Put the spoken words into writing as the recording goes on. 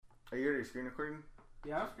Are you already screen recording?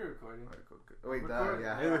 Yeah, I'm screen recording. Alright, cool. Wait,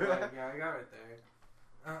 yeah. Yeah, I got it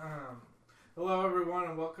there. Hello, everyone,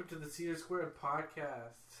 and welcome to the Cedar Squared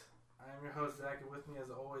Podcast. I'm your host, Zach, and with me, as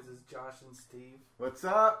always, is Josh and Steve. What's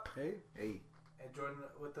up? Hey. And joining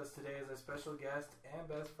with us today is our special guest and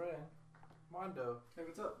best friend, Mando. Hey,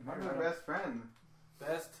 what's up? My best friend.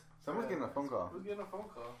 Someone's getting a phone call. Who's getting a phone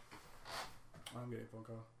call? I'm getting a phone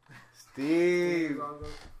call. Steve.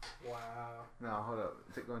 Wow. No, hold up.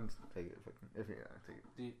 Go and take it. If you're gonna take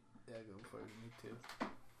it. Yeah, go for it. Me too.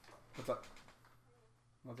 What's up?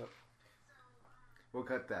 We'll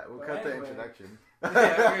cut that. We'll But cut the anyway. introduction.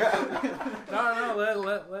 No, let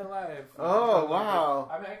live. Oh, wow.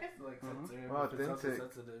 I mean, I guess like sensitive. Wow, if it's something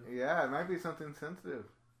authentic. sensitive. Yeah, it might be something sensitive.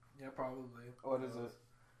 Yeah, probably. What is it?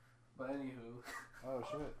 But anywho, Oh,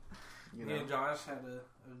 shit. You me know. and Josh had a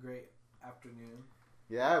great afternoon.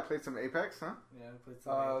 Yeah, I played some Apex, huh? Yeah, we played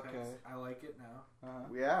some Oh, Apex. okay. I like it now.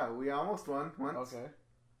 Uh-huh. Yeah, we almost won once. Okay.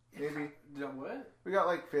 Maybe. What? We got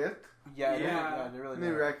like 5th. Yeah, Yeah. they really New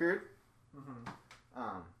did. record. Mm-hmm.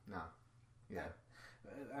 No. Yeah.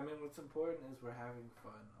 I mean, what's important is we're having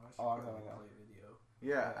fun. I should Oh, I'm probably having fun. play video.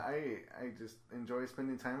 Yeah, Yeah. I just enjoy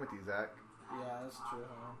spending time with you, Zach. Yeah, that's true,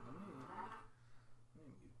 huh? Let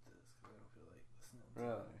me mute this because I don't feel like listening to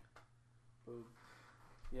Really? it. Boom.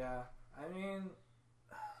 Yeah, I mean,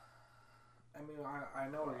 I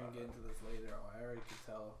know we're gonna get into this later. I already could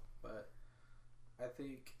tell, but I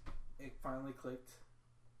think it finally clicked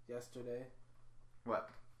yesterday. What?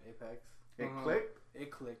 Apex. It Mhm. clicked?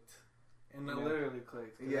 It clicked, and it Yeah. literally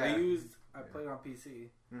clicked. 'Cause Yeah. I played on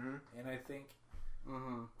PC, Mm-hmm. and I think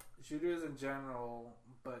Mm-hmm. shooters in general,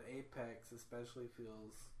 but Apex especially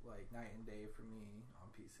feels like night and day for me on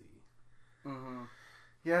PC. Mm-hmm.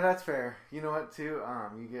 Yeah, that's fair. You know what, too?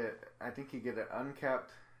 I think you get an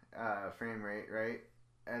uncapped frame rate, right?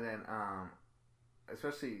 And then,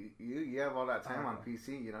 especially you have all that time on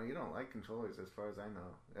PC. You know, you don't like controllers, as far as I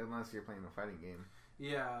know, unless you're playing a fighting game.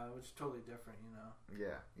 Yeah, which is totally different, you know.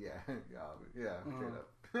 Yeah, straight up.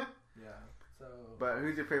 Yeah. So. But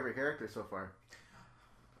who's your favorite character so far?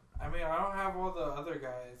 I mean, I don't have all the other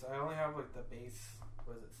guys. I only have like the base.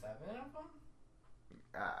 Was it 7 of them?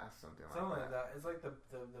 Something Something like that. It's like the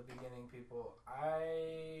beginning people.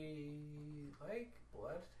 I like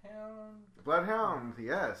Bloodhound. Bloodhound,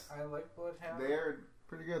 yes. I like Bloodhound. They're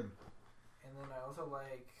pretty good. And then I also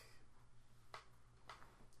like.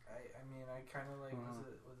 I kind of like.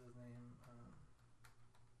 What's his name?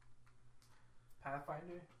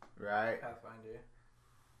 Pathfinder. Right. Pathfinder.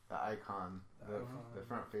 The icon. The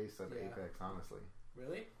front face of Yeah. Apex, honestly.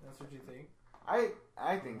 Really? That's what you think?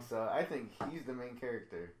 I think so. I think he's the main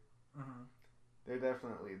character. Mm-hmm. They're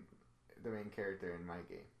definitely the main character in my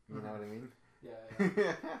game. You know what I mean?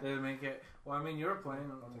 Yeah. They make it. Well, I mean, you were playing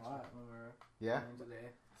a lot when we were Yeah. playing today,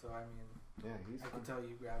 so I mean, Yeah, he's I fun. can tell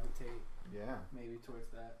you gravitate Yeah, maybe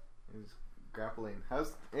towards that. he's grappling.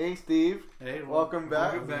 Hey, Steve. Hey, Welcome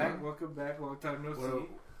back. Welcome back. Long time no see.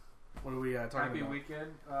 What are we talking Happy about?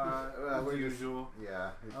 weekend. we're As just- usual.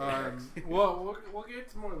 Yeah. Well, we'll get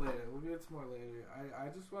to more later. I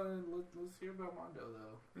just want to let's hear about Mando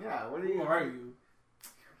though. Yeah. What are Who you? are you?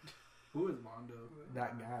 Who is Mando?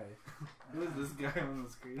 That guy. Who is this guy on the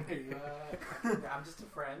screen? Yeah, I'm just a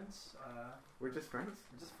friend. We're just friends.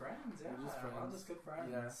 We're just friends. Yeah, We're just We're all friends. just good friends.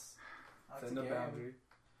 Yes. I like Set to no game. boundary.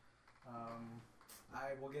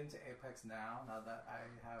 I will get into Apex now that I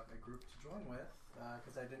have a group to join with,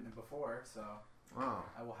 because I didn't before, so Wow.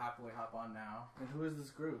 I will happily hop on now. And who is this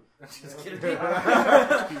group? Just Yeah. kidding.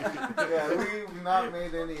 Yeah, we've not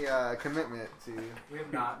made any commitment to. We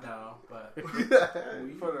have not, no, but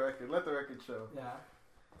For the record, let the record show. yeah.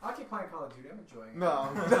 I'll keep playing Call of Duty. I'm enjoying it. No,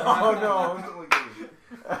 I'm only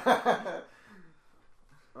kidding.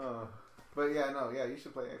 But yeah, you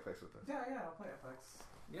should play Apex with us. Yeah, I'll play Apex.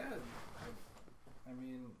 Yeah, I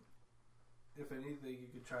mean, if anything, you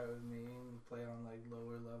could try it with me and play on like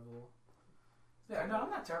lower level. Yeah, no, I'm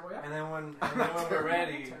not terrible yet. And then when we're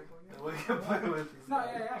ready, we can play with these No,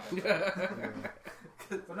 guys. yeah.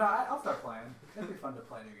 But no, I'll start playing. It'll be fun to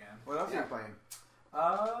play new again. What else are you playing?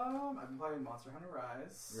 I've been playing Monster Hunter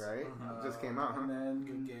Rise. Right, it just came out, huh? And then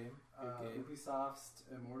Good game. Ubisoft's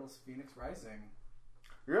Immortals Phoenix Rising.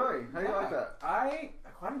 Really? How do you like that? I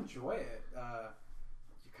quite enjoy it. You're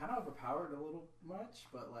kind of overpowered a little much,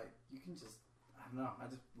 but like you can just, I don't know, I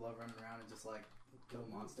just love running around and just like kill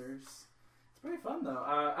monsters. It's pretty fun though.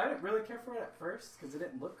 I didn't really care for it at first because it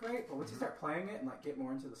didn't look great, but once you start playing it and like get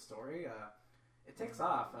more into the story, it takes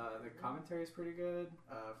off. The commentary is pretty good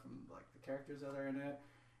from like the characters that are in it,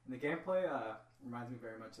 and the gameplay reminds me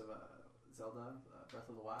very much of Zelda Breath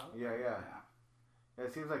of the Wild. Yeah.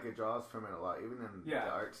 It seems like it draws from it a lot, even in the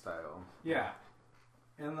art style. Yeah.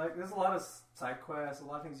 And like, there's a lot of side quests, a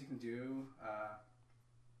lot of things you can do.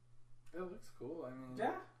 It looks cool. I mean,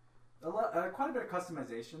 yeah, quite a bit of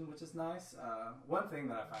customization, which is nice. One thing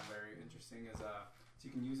that I find very interesting is so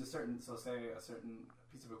you can use say a certain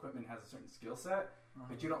piece of equipment has a certain skill set,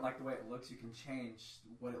 but you don't like the way it looks. You can change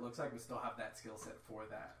what it looks like, but still have that skill set for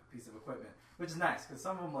that piece of equipment, which is nice because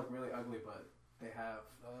some of them look really ugly, but they have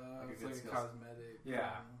like a good skill cosmetic.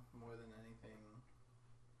 Yeah, more than anything.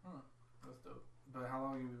 That's dope. But how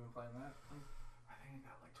long have you been playing that? I think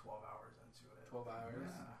I got like 12 hours into it. 12 hours.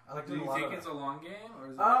 Yeah. I like Do you think it's a long game,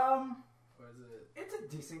 or is it? Or is it? It's a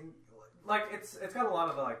decent. Like it's got a lot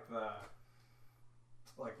of the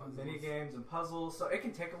mini games and puzzles, so it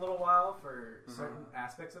can take a little while for certain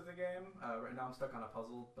aspects of the game. Right now I'm stuck on a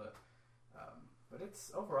puzzle, but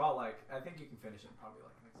it's overall I think you can finish it in probably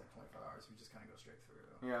like 25 hours. We just kind of go straight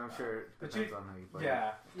through. Yeah, I'm sure. It depends on how you play.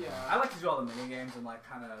 Yeah. I like to do all the mini games and like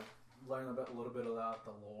kind of learn a little bit about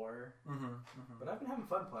the lore. But I've been having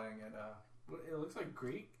fun playing it. It looks like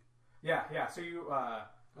Greek. Yeah. So you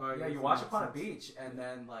you wash up on a beach, and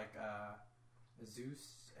then like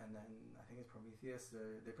Zeus, and then I think it's Prometheus.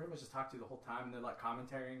 They pretty much just talk to you the whole time, and they're like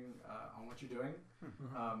commentating on what you're doing.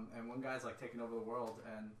 And one guy's like taking over the world,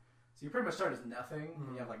 and so you pretty much start as nothing.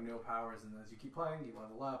 And you have like no powers, and as you keep playing, you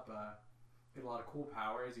level up. Get a lot of cool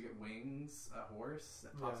powers. You get wings, a horse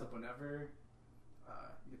that pops up whenever.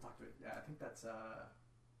 You can talk to it. Yeah, I think that's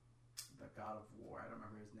the God of War. I don't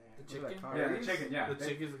remember his name. The chicken? The chicken. Yeah, the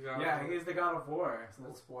chicken's the God. Yeah, he is the God of War. It's a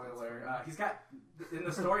little spoiler. He's got in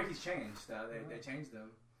the story. He's changed. They changed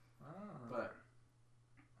him. But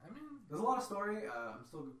I mean, there's a lot of story. I'm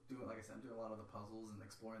still doing, like I said, I'm doing a lot of the puzzles and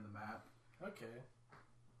exploring the map. Okay.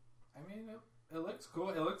 I mean, it looks cool.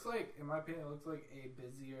 It looks like, in my opinion, it looks like a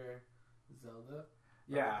busier Zelda.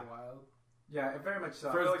 Yeah. Wild. Yeah, it very much so.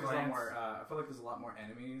 I feel like there's a lot more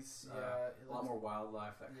enemies. Yeah, a lot more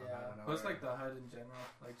wildlife that come out of nowhere. Plus, like the HUD in general,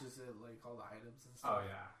 like just like all the items and stuff. Oh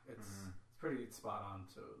yeah, it's pretty spot on.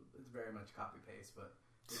 So it's very much copy paste, but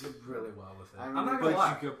they did really well with it. I'm not gonna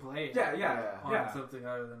lie. You could play it. On something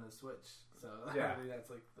other than a Switch. So I think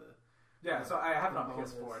that's like the. Yeah, so I have it on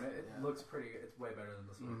PS4 and it looks pretty. It's way better than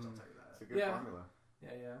the Switch. I'll tell you that. It's a good formula.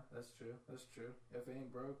 Yeah, that's true. If it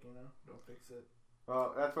ain't broke, don't fix it.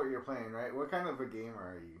 Well, that's what you're playing, right? What kind of a gamer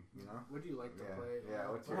are you? What do you like to play?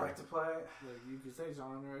 Yeah, what's your like to play? Like, you can say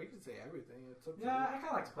genre, you can say everything. It's up to you. I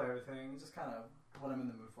kind of like to play everything. Just kind of what I'm in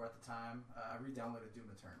the mood for at the time. I re-downloaded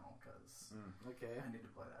Doom Eternal because I need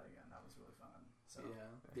to play that again. That was really fun. So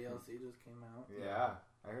yeah, DLC just came out. Yeah,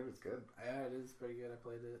 I heard it's good. Yeah, it is pretty good. I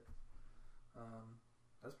played it.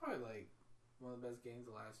 That's probably like one of the best games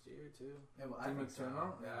of last year too. Yeah, well, Doom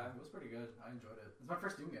Eternal. Yeah, it was pretty good. I enjoyed it. It's my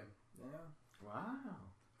first Doom game. Yeah.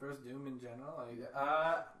 Wow. First Doom in general? I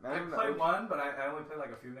played one, but I only played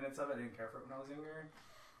like a few minutes of it. I didn't care for it when I was younger.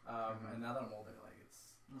 And now that I'm older, like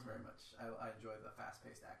it's very much. I enjoy the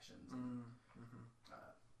fast-paced actions and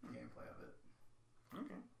gameplay of it.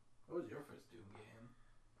 Okay. What was your first Doom game?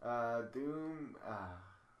 Doom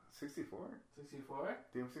 64. 64?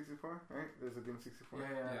 Doom 64, right? There's a Doom 64.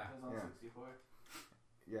 Yeah. It was on 64.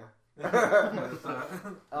 Yeah.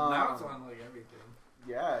 Now it's on like everything.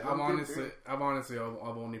 Yeah, I've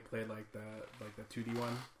only played like the 2D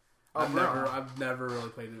one. I've never really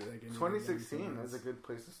played it again. 2016 is a good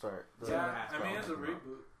place to start. I mean, it's a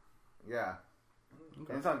reboot. Yeah.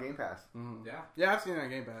 Okay. And it's on Game Pass. Yeah, I've seen it on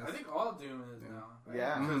Game Pass. I think all Doom is now. Right?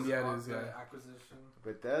 Yeah, it is. Yeah, acquisition.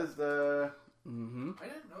 Bethesda. I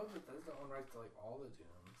didn't know Bethesda owned rights to like all the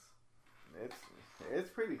Dooms. It's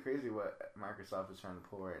pretty crazy what Microsoft is trying to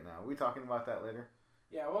pull right now. Are we talking about that later?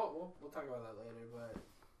 Yeah, we'll talk about that later. But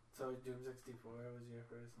so Doom 64 was your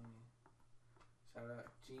first. Shout out,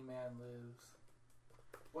 G-Man Lives.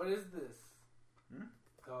 What is this?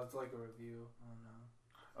 Oh, it's like a review. Oh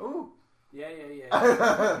no. Oh. Yeah.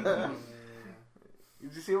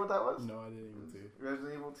 Did you see what that was? No, I didn't even see.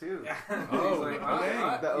 Resident Evil 2.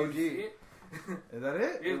 The OG. Is that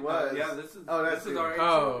it? It was. Yeah, this is. Oh, that's this is our.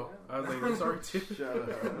 Oh, I was like, sorry too. Shut up.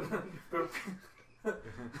 I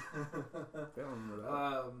don't remember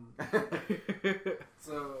that.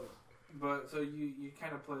 So you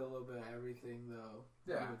kind of play a little bit of everything though.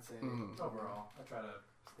 Yeah. I would say overall, I try to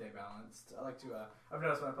stay balanced. I like to. I've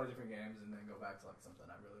noticed when I play different games and then go back to like something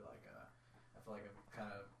I really like. I feel like I've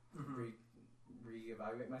kind of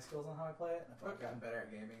reevaluate my skills on how I play it. I feel like I've gotten better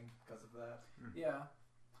at gaming because of that. Yeah.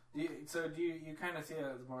 Do you kind of see it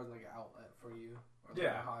as more like an outlet for you? Or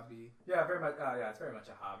like a hobby? Yeah, very much. It's very much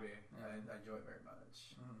a hobby. Yeah. I enjoy it very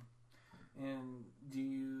much. And do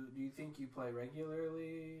you think you play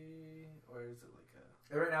regularly, or is it like a?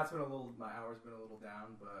 Right now, my hours been a little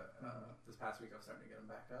down, but this past week I'm starting to get them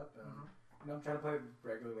back up. And, I'm trying to play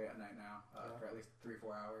regularly at night now for at least 3-4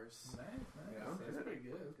 hours. Nice. You know, That's pretty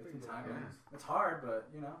good. It's pretty good. It's hard, but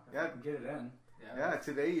if I can get it in. Yeah,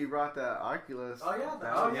 today you brought the Oculus. Oh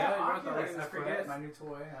yeah, Oculus. I forget my new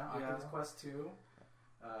toy. Oculus Quest 2.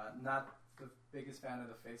 Not the biggest fan of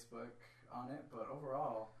the Facebook on it, but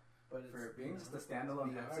overall, for being just a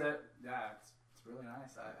standalone headset, it's really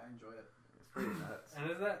nice. I enjoy it. It's pretty nuts. And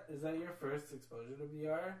is that your first exposure to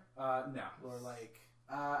VR? No. Or like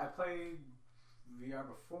I played VR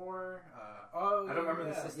before. I don't remember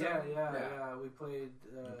the system. Yeah. We played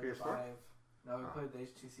PS4? Vive. No, we played the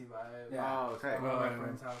HTC Vive. Yeah. Oh, okay. At my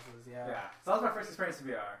friends' houses. Yeah. So that was my first experience in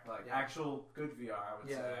VR, actual good VR, I would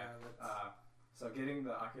say. So getting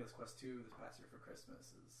the Oculus Quest 2 this past year for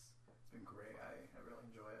Christmas it's been great. I really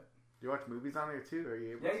enjoy it. Do you watch movies on there too? Or are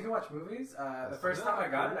you able you can watch movies. The first time I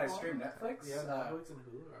got it, I streamed Netflix. Yeah, Netflix and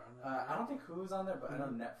Hulu are on there. I don't think Hulu's on there, but I know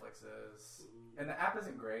Netflix is. And the app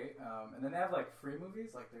isn't great. And then they have free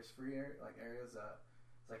movies. There's free areas.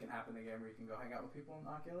 It's like an app in the game where you can go hang out with people in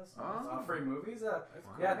Oculus. On free movies.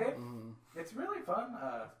 Cool. Yeah, it's really fun.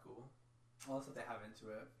 That's cool. All the stuff they have into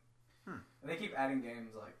it. And they keep adding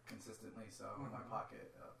games consistently. So in my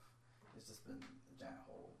pocket, it's just been a giant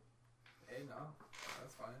hole. Hey, no,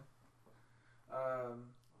 that's fine.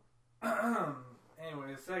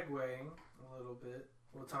 Anyway, segueing a little bit,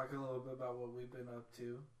 we'll talk a little bit about what we've been up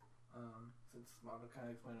to. Since Mando kind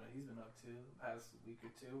of explained what he's been up to the past week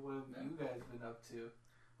or two. What have you guys been up to?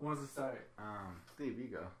 Who wants to start? Steve, you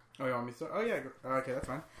go. Oh, you want me to start? Oh, yeah. Okay, that's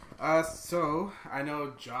fine. So, I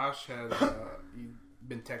know Josh has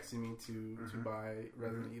been texting me to buy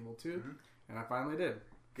Resident Evil 2, and I finally did.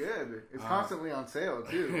 Good. It's constantly on sale,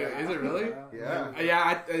 too. Is it really?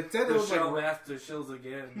 Yeah. It said it was master shills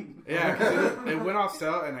again. Yeah, because it went off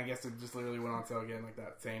sale, and I guess it just literally went on sale again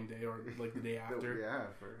that same day or the day after. Yeah.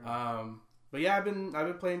 But yeah, I've been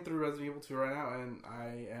playing through Resident Evil 2 right now, and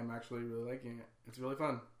I am actually really liking it. It's really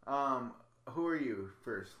fun. Who are you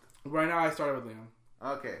first? Right now, I started with Leon.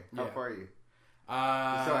 Okay. How far are you?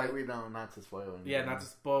 So we don't not to spoil anything. Yeah, not to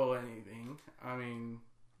spoil anything. I mean,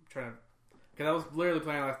 I'm trying to. Because I was literally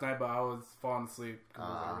playing last night, but I was falling asleep because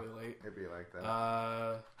it was really late. It'd be like that.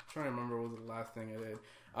 I'm trying to remember what was the last thing I did.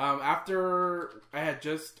 After I had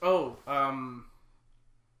just... what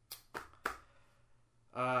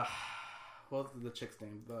was the chick's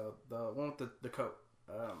name? The one with the coat.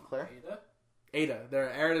 Claire? Ada.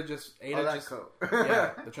 That coat.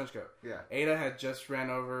 Yeah, the trench coat. Yeah. Ada had just ran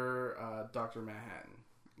over Dr. Manhattan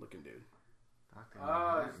looking dude. Just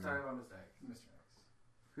talking about Mr. X.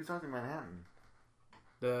 Who's Dr. Manhattan?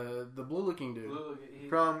 The blue looking dude.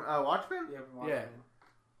 From Watchmen? Yeah, from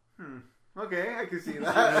Watchmen. Yeah. Okay, I can see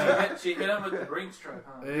that. She hit him with the Brinks truck,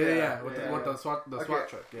 huh? Yeah. With the SWAT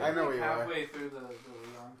truck. Yeah. I know where you are. Halfway through the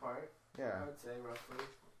Leon part. Yeah. I would say roughly.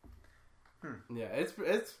 Yeah,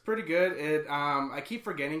 it's pretty good. It I keep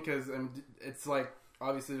forgetting because it's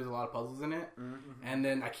obviously there's a lot of puzzles in it, and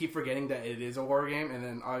then I keep forgetting that it is a horror game, and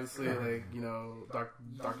then obviously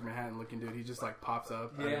Dr. Manhattan looking dude, he just pops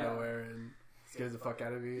up out of nowhere and scares the fuck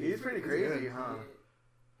out of you. He's pretty crazy, huh?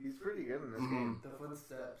 He's pretty good in this game. The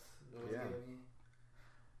footsteps. Yeah.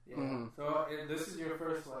 So this is your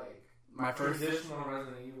first my first traditional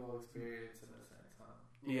Resident Evil experience in a sense, huh?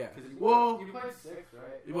 Yeah. You played 6,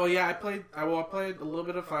 right? Well, yeah, I played a little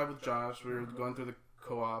bit of 5 with Josh. We were going through the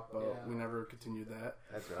co-op, but we never continued that.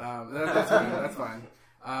 That's right. That's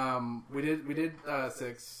fine. We did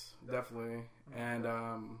 6 definitely, and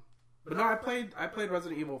but no, I played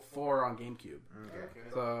Resident Evil 4 on GameCube. Okay.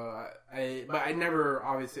 So I never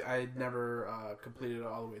completed it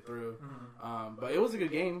all the way through. But it was a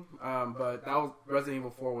good game. But that was Resident Evil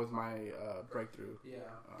 4 was my breakthrough.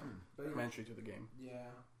 My entry to the game. Yeah,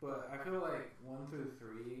 but I feel like 1 through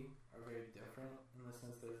 3 are very different in the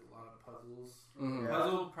sense there's a lot of puzzles.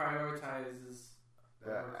 Puzzle prioritizes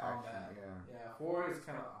the combat. action. Yeah. 4 is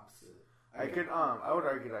kind of opposite. I would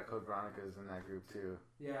argue that Code Veronica is in that group too.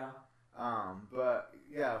 Yeah. But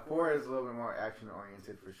yeah, 4 is a little bit more action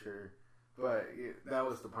oriented for sure. But that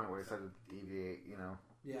was the point where it started to deviate,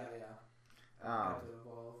 Yeah. Had to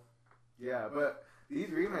evolve. Yeah, but these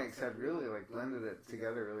remakes have really blended it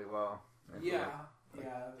together really well.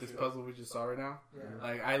 This puzzle we just saw right now.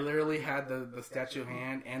 Yeah. I literally had the statue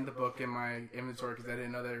hand and the book in my inventory because I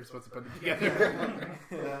didn't know they were supposed to put it together.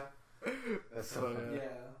 That's so funny.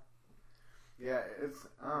 Yeah,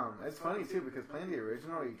 it's funny too because playing the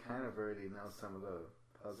original, you kind of already know some of the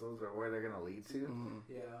puzzles or where they're gonna lead to.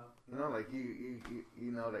 Yeah. You know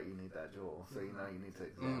that you need that jewel, so you know you need to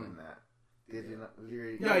examine that. Did you not?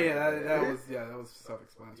 That was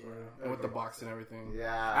self-explanatory with the box and everything.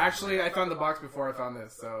 Yeah. Actually, I found the box before I found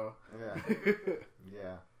this, so yeah,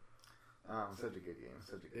 yeah. Such a good game.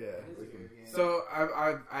 Such a good game. So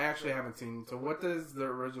I actually haven't seen. So what does the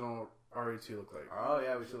original RE2 look like? Oh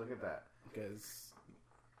yeah, we should look at that Because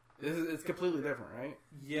it's completely different, right?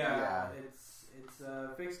 Yeah. It's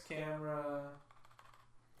a fixed camera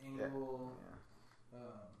angle. Yeah.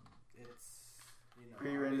 It's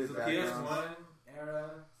Pre-rendered it's a backgrounds. PS1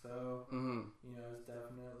 era, so Mm-hmm. it's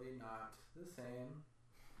definitely not the same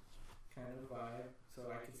kind of vibe. So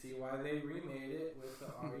I can see why they remade it with the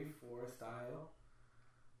RE4 style.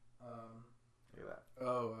 Look at that.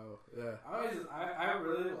 Oh wow, yeah. I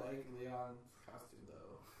really like Leon's costume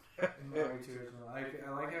though. In the RE2 original, I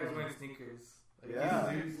like how he's wearing sneakers. Like,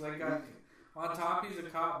 Yeah. he's like on top he's a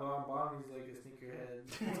cop, but on bottom he's like a sneakerhead.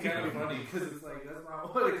 It's kind of funny because it's like that's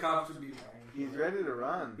not what a cop should be wearing. He's ready to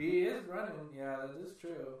run. He is running. Yeah, that is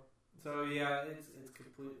true. So yeah, it's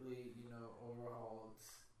completely overhauled.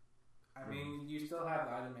 I mean, you still have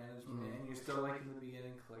the item management, and you're still like in the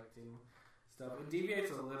beginning collecting stuff. It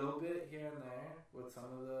deviates a little bit here and there with some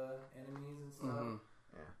of the enemies and stuff. Mm-hmm.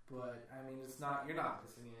 Yeah. But I mean, you're not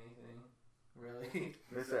missing anything, really.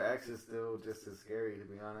 Mr. X is still just as scary, to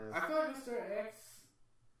be honest. I feel like Mr. X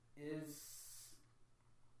is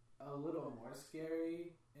a little more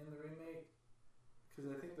scary in the remake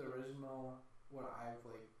because I think the original, what I've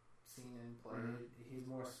seen and played, he's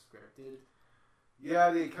more scripted.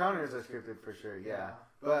 Yeah, the encounters are scripted for sure, yeah.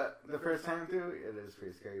 But the first time through, it is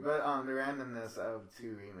pretty scary. But the randomness of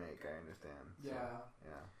 2 remake, I understand. So, Yeah.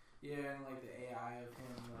 Yeah. Yeah, and the AI of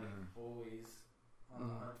him always on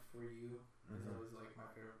the hunt for you is always my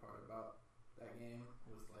favorite part about that game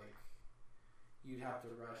was you'd have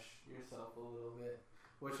to rush yourself a little bit,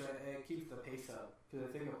 which it keeps the pace up because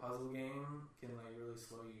I think a puzzle game can really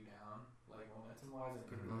slow you down momentum wise and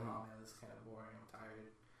can be oh man, this is kind of boring, I'm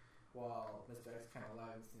tired. While Mr. X kind of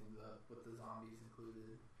livens things up with the zombies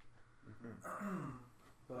included.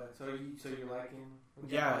 But so you're liking? I'm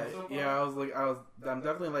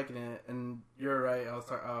definitely liking it, and you're right. I was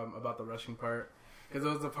talking about the rushing part because it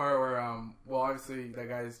was the part where obviously that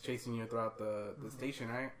guy's chasing you throughout the station,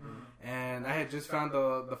 right? And I had just found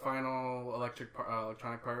the final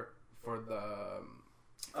electronic part for the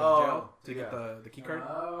jail to get the key card.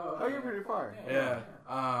 Oh, you're pretty far. Yeah.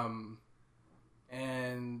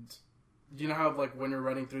 And you know how when you're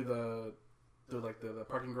running through the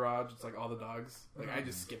parking garage, it's all the dogs. I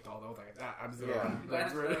just skipped all those. I'm just gonna run.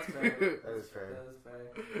 That's fair. That is fair.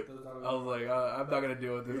 I was like, I'm not gonna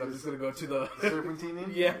deal with this. I'm just gonna go to the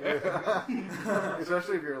serpentining. Yeah.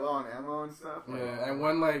 Especially if you're low on ammo and stuff. Yeah, and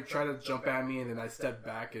one tried to jump at me, and then I stepped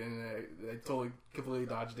back, and I totally completely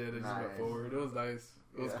dodged it and just went forward. It was nice.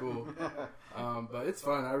 It was cool. But it's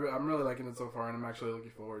fun. I'm really liking it so far, and I'm actually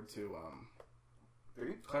looking forward to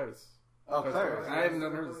Claire's. Oh, Claire's. I haven't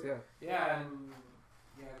done hers. Yeah. Yeah, and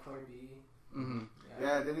Claire B. Mm-hmm.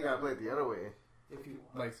 Yeah, then you gotta play it the other way. If you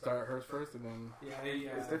start hers first, and then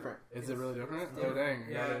it's different. Is it really different? Oh dang!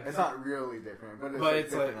 Yeah, it's not really different, but it's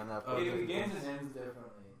different enough. It begins and ends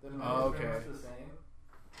differently. The okay. pretty much the same,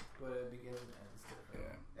 but it begins and ends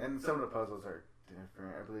different. Yeah. And some of the puzzles are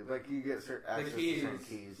different, I believe. You get access to certain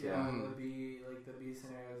keys. Yeah. The B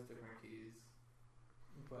scenario has different keys,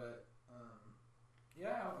 but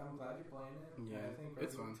I'm glad you're playing it. Yeah, I think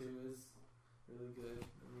Resident Evil 2 is really good.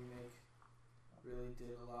 The remake really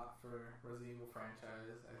did a lot for Resident Evil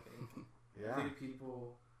franchise, I think. Yeah. I think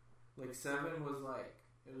people 7 was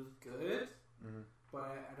it was good,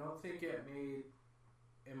 but I don't think it made,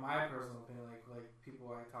 in my personal opinion, people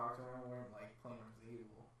I talked to weren't playing Resident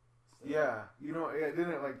Evil. So. Yeah, it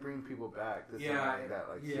didn't bring people back. To that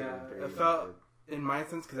it felt in my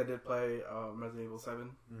sense because I did play Resident Evil 7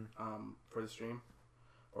 for the stream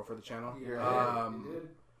or for the channel. You did.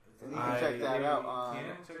 And you can check that out.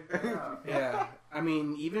 Check that out. Yeah, I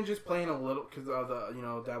mean, even just playing a little because of the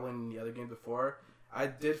dabbling in the other game before, I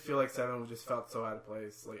did feel like 7 just felt so out of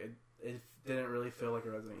place. It didn't really feel like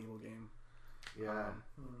a Resident Evil game. Yeah.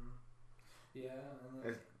 Yeah.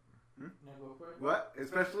 No, go for it. What?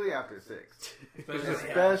 Especially after 6.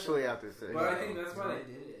 Especially after 6. But I think that's why they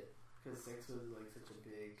did it because 6 was such a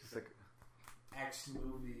big action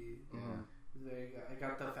movie. Yeah. I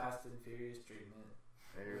got the Fast and Furious treatment.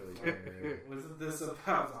 They really did. Wasn't this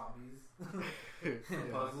about zombies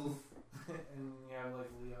and puzzles? And you have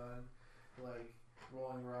Leon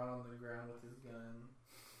rolling around on the ground with his gun,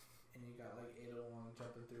 and you got Ada Wong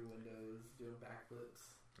jumping through windows, doing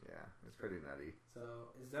backflips. Yeah, it's pretty nutty.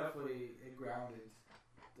 So it's definitely it grounded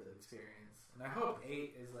the experience, and I hope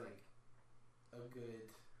 8 is a good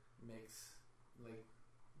mix,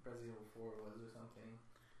 Resident Evil 4 was or something.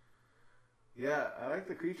 Yeah, I like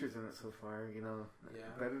the creatures in it so far. You know,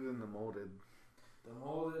 better than the molded. The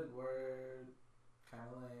molded were kind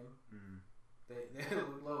of lame. Mm. They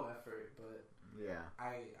look low effort, but yeah,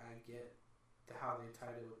 I get how they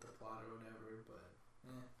tied it with the plot or whatever, but.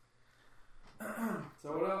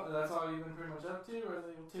 So what else? That's all you've been pretty much up to,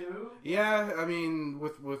 Resident Evil 2? Yeah, I mean,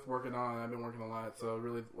 with working on it, I've been working a lot, so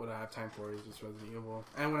really what I have time for is just Resident Evil.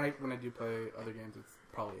 And when I do play other games, it's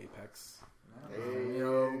probably Apex. Hey. You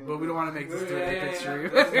know, but we don't want to make this do an Apex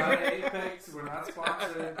stream. It's not Apex. We're not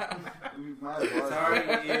sponsored. Sorry,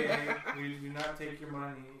 EA. We do not take your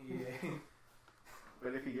money, EA.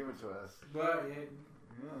 But if you give it to us. But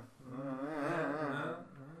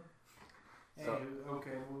So,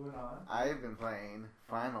 okay, moving on. I've been playing,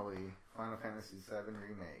 finally, Final Fantasy VII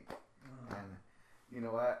Remake. And you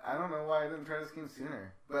know what? I don't know why I didn't try this game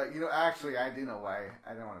sooner. But, you know, actually, I do know why.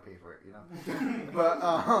 I didn't want to pay for it, you know. But,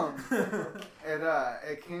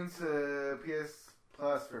 it came to PS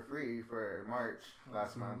Plus for free for March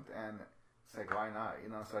last month. And it's like, why not? You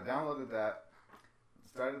know, so I downloaded that,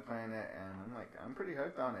 started playing it, and I'm like, I'm pretty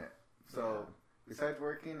hooked on it. So, besides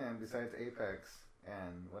working and besides Apex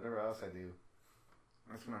and whatever else I do,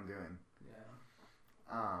 that's what I'm doing.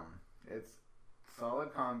 Yeah. It's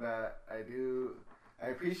solid combat. I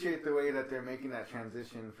appreciate the way that they're making that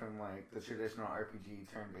transition from like the traditional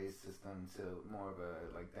RPG turn-based system to more of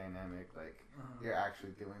a like dynamic, like you're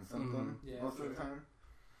actually doing something most of the time.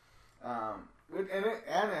 And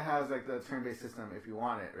it has like the turn-based system if you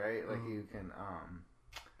want it, right? Like you can,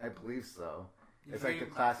 I believe so. It's like the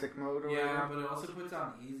classic mode or whatever. But it also puts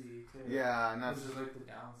on easy too. Yeah, and that's this is like the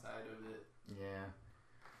downside of it. Yeah.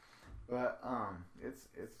 But it's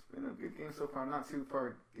been a good game so far. I'm not too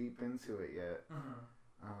far deep into it yet.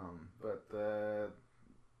 But the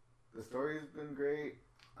story's been great.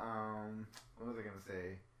 What was I gonna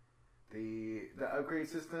say? The upgrade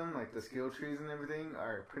system, like the skill trees and everything,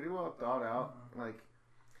 are pretty well thought out. Like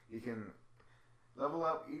you can level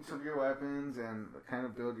up each of your weapons and kind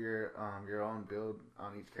of build your own build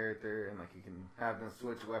on each character, and like you can have them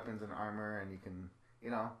switch weapons and armor, and you can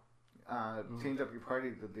change up your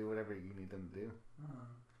party to do whatever you need them to do.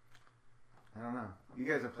 I don't know. You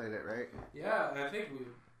guys have played it, right? Yeah, I think me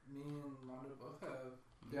and Mando both have.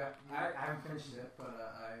 Yeah, I haven't finished it, but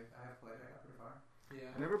I have played it. I got pretty far.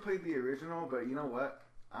 Yeah. I never played the original, but you know what?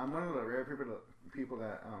 I'm one of the rare people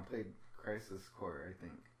that played Crisis Core, I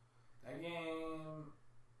think. That game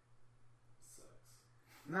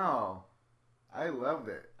sucks. No. I loved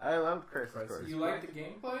it. I loved Crisis Core. You like the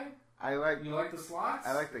gameplay? You like the slots?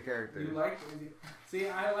 I like the characters. See,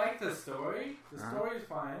 I like the story. The story is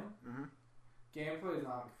fine. Gameplay is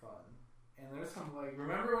not fun. And there's some like,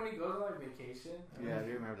 remember when he goes on like vacation? Yeah, I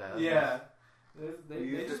do remember that. Yeah.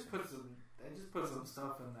 They just put some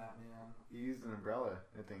stuff in that, man. He used an umbrella,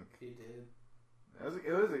 I think. He did.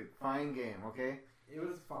 It was a fine game, okay? It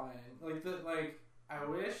was fine. I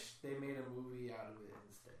wish they made a movie out of it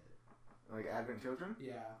instead. Like Advent Children?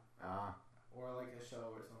 Yeah. Or like a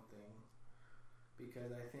show or something.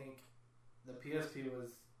 Because I think the PSP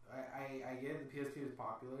was... I get the PSP was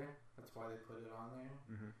popular. That's why they put it on there.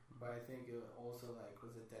 But I think it also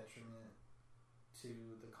was a detriment to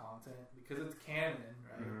the content. Because it's canon,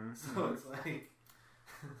 right? So it's like...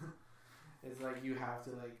 it's like you have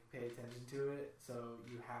to pay attention to it. So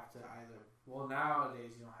you have to either... Well,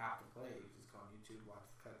 nowadays you don't have to play. You just go on YouTube, watch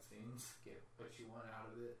the cutscenes, get what you want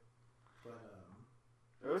out of it. But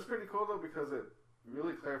it was pretty cool though because it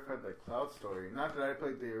really clarified the Cloud story. Not that I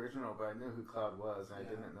played the original, but I knew who Cloud was, and I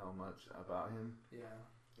didn't know much about him. Yeah.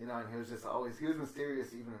 You know, and he was just he was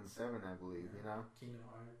mysterious even in 7, I believe. You know. Kingdom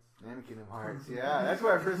Hearts. And Kingdom Hearts. Yeah, that's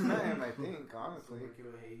where I first met him. I think honestly.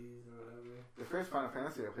 Hades or whatever. The first Final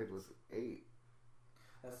Fantasy I played was 8.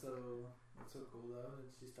 That's so cool though.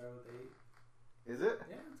 Did she start with 8? Is it?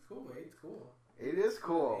 Yeah, it's cool. 8's cool. 8 is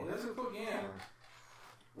cool. It is a cool game. Yeah.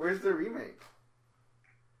 Where's the remake?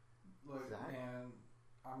 Look, Zach? man,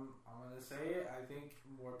 I'm gonna say it. I think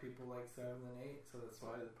more people like 7 than 8, so that's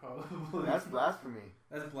why it's probably. That's blasphemy.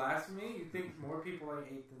 That's blasphemy. You think more people like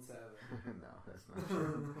 8 than 7? No, that's not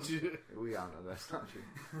true. We all know that's not true.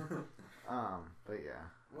 But yeah.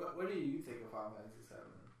 What do you think of Final Fantasy 7,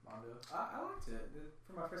 Mando? I liked it.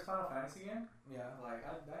 For my first Final Fantasy game, Yeah. I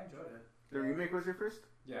enjoyed it. The remake was your first?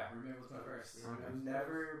 Yeah, remake was my first. Okay. I've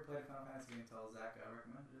never played a Final Fantasy game until Zach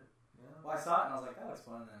recommended it. Yeah. Well, I saw it and I was like, that looks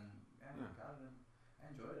fun, and I got it and I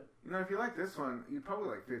enjoyed it. You know, if you like this one, you'd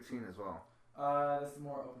probably like 15 as well. That's the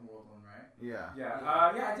more open world one, right? Yeah. Yeah.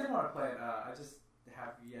 I did want to play it. I just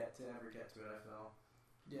have yet to ever get to it. I feel.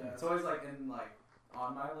 Yeah. It's always in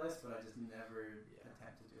on my list, but I just never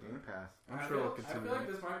attempt to do Game it. Pass. I'm sure we'll I continue. feel like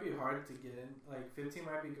this might be hard to get in. Like 15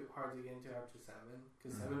 might be hard to get into after 7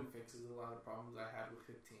 because 7 fixes a lot of problems I had with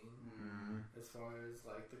 15. As far as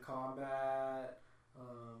like the combat,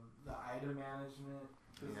 the item management.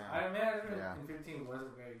 Item management in 15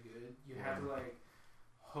 wasn't very good. You had to like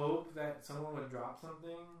hope that someone would drop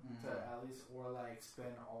something to at least, or like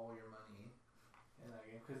spend all your money in that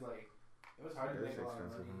game because like it was hard to make a lot of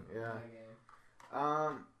money in that game.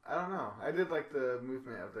 I don't know. I did like the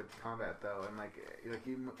movement of the combat though, and like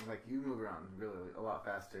you move around really a lot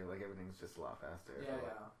faster. Like everything's just a lot faster.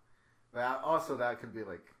 Yeah. But also that could be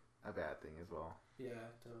like a bad thing as well.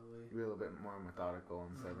 Yeah, totally. Be a little bit more methodical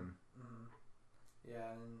in 7.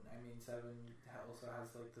 Yeah, and I mean 7 also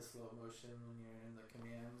has like the slow motion when you're in the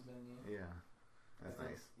commands menu. Yeah, that's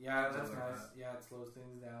nice. Yeah, that's nice. Yeah, it slows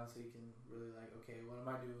things down so you can really like, okay, what am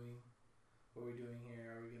I doing? What are we doing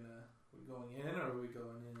here? Are we going in or are we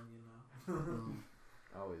going in? You know.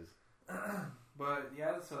 Always. But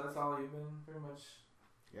yeah, so that's all you've been pretty much.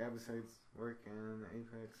 Yeah, besides work and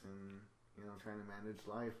Apex and trying to manage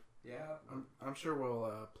life. Yeah, I'm sure we'll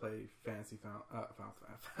play Fantasy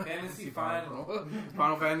Fantasy Final.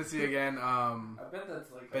 Final Fantasy again. I bet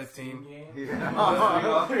that's like 15. a game.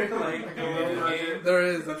 Yeah. There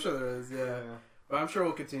is. I'm sure there is. Yeah. But I'm sure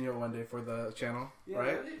we'll continue it one day for the channel,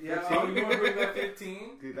 right? Yeah. Oh, you want to bring back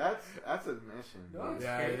 15? Dude, that's a mission. No, it's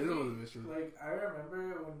yeah, crazy. it is a mission. Like I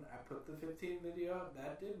remember when I put the 15 video up,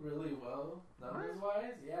 that did really well numbers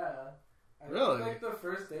wise. Yeah. Really? Think, like the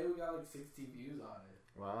first day we got like 60 views on it.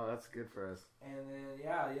 Wow, that's good for us. And then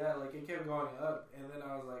like it kept going up, and then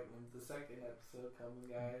I was like, when's the second episode coming,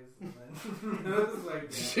 guys? And then it was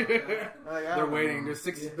like, they're waiting. There's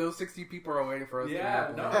 60. Yeah. Those 60 people are waiting for us.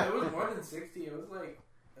 Yeah, no, it was more than 60. It was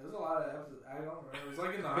a lot of episodes. I don't remember. It was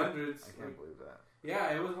like in the hundreds. I can't believe that.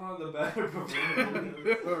 Yeah, it was one of the better performances.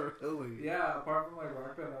 Really? Yeah, apart from like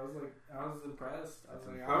Rock Band, I was impressed.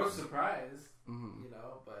 I was surprised.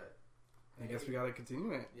 But. I guess we gotta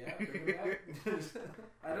continue it. Yeah,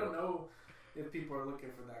 I don't know if people are looking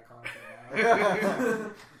for that content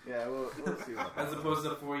now. Yeah, we'll see. As opposed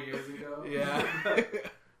to 4 years ago. Yeah.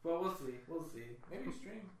 But we'll see. Maybe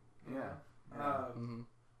stream. Yeah.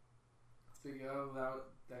 Speaking of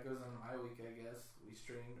that goes on my week, I guess. We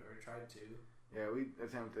streamed or tried to. Yeah, we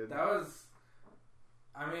attempted. That was.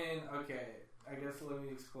 I mean, okay. I guess let me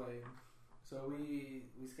explain. So we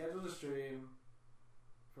scheduled a stream.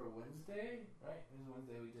 For Wednesday, right? It was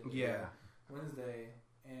Wednesday we did it. Yeah. Wednesday,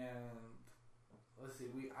 and let's see.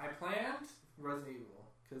 I planned Resident Evil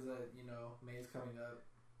because May's coming up.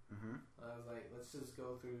 I was like, let's just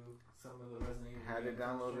go through some of the Resident Evil. Had it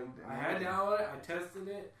downloaded. I had downloaded. I tested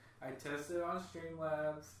it. I tested it on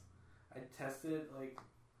Streamlabs. I tested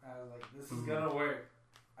I was like, this is gonna work.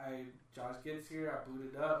 Josh gets here. I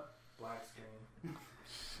booted up. Black screen.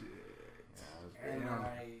 Shit. Yeah. And then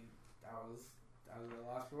I was at a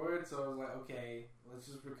loss for words, so I was like, okay, let's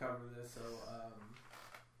just recover this. So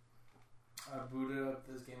I booted up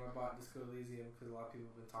this game I bought, Disco Elysium, because a lot of people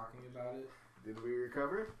have been talking about it. Did we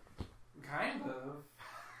recover? Kind of.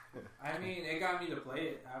 I mean, it got me to play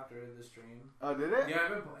it after the stream. Oh, did it? Yeah, I've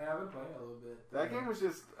been playing it a little bit. That game was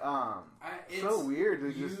just it's so weird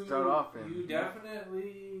to just start off in. You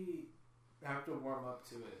definitely have to warm up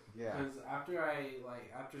to it. Yeah. Because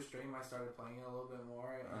after stream, I started playing it a little bit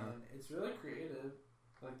more, and it's really creative.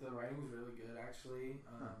 Like the writing's really good, actually.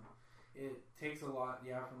 It takes a lot,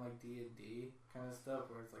 from like D&D kind of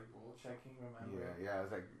stuff where it's like role checking. Remember? Yeah.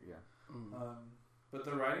 It's like But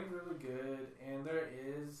the writing's really good, and there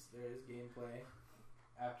is gameplay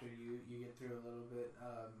after you get through a little bit.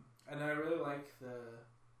 And I really like the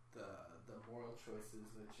moral choices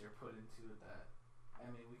that you're put into that. I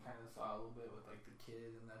mean, we kind of saw a little bit with like the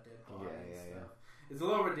kid and that dead body and stuff. Yeah. It's a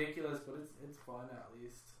little ridiculous, but it's fun at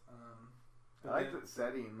least. I like the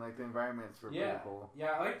setting, like the environments were really cool.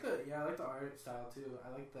 Yeah, I like the art style too. I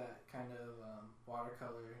like that kind of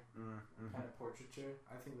watercolor kind of portraiture.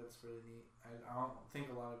 I think that's really neat. I don't think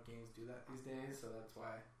a lot of games do that these days, so that's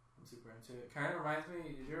why I'm super into it. Kind of reminds me.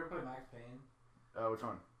 Did you ever play Max Payne? Which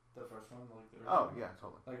one? The first one, like the original. Oh yeah,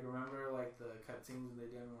 totally. Like remember like the cutscenes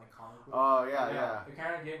they did in like comic books? Oh yeah. It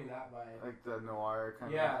kind of gave me that vibe. Like the noir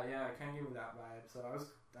kind of. Yeah, it kind of gave me that vibe. So I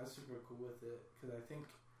was super cool with it because I think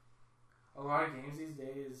a lot of games these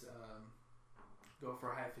days go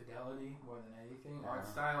for high fidelity more than anything. Art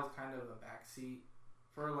style is kind of a backseat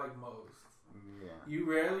for like most. Yeah. You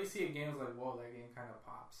rarely see a game that's like, whoa, that game kind of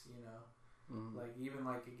pops. Like even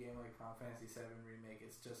like a game like Final Fantasy VII Remake,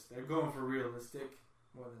 it's just they're going for realistic.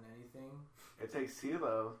 More than anything, it takes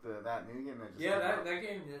CeeLo, that new game that just that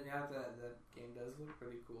game. Yeah, that game does look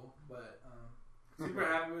pretty cool. But Super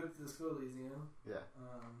happy with Disco Elysium. Yeah.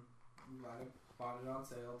 Glad I bought it on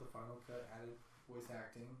sale. The final cut added voice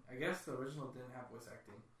acting. I guess the original didn't have voice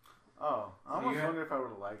acting. Oh, I almost wonder if I would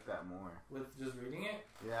have liked that more. With just reading it?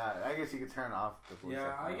 Yeah, I guess you could turn off the voice acting.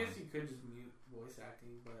 Yeah, I guess you could just mute voice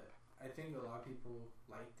acting, but I think a lot of people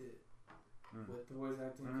liked it with the voice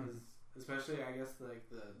acting, because especially, I guess, like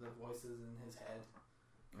the voices in his head.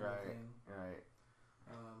 Right.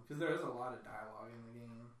 Because there is a lot of dialogue in the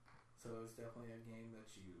game, so it's definitely a game that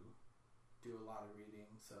you do a lot of reading,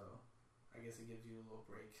 so I guess it gives you a little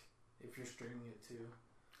break if you're streaming it too.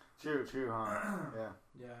 True, huh? Yeah.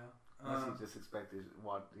 Yeah. Unless you just expect your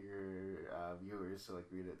viewers to like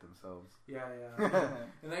read it themselves. Yeah.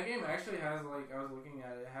 And that game actually has, like, I was looking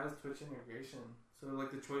at it, it has Twitch integration. So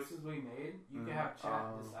like the choices we made, you can have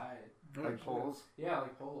chat decide. Like polls? Yeah,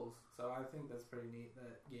 like polls. So I think that's pretty neat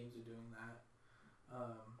that games are doing that.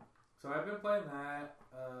 So I've been playing that.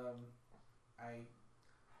 I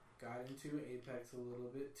got into Apex a little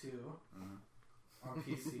bit too on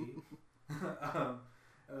PC.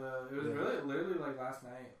 It was really literally like last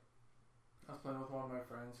night. I was playing with one of my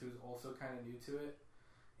friends who's also kind of new to it,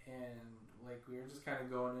 and like we were just kind of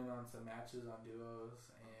going in on some matches on duos,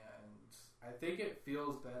 and I think it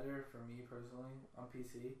feels better for me personally on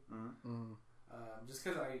PC. Just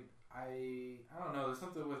because I don't know, there's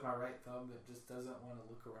something with my right thumb that just doesn't want to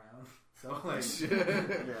look around. So like,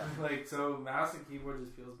 like so mouse and keyboard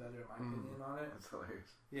just feels better in my opinion on it. That's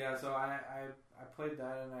hilarious. Yeah, so I played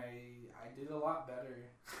that and I did a lot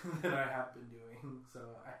better than I have been doing. So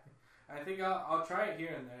I think I'll try it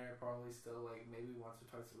here and there, probably still, like maybe once or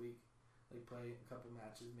twice a week, like play a couple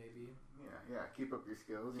matches maybe. Yeah. Keep up your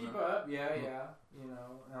skills. Keep up, yeah. You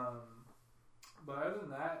know, but other than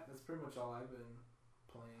that, that's pretty much all I've been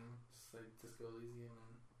playing. Just like Disco Elysium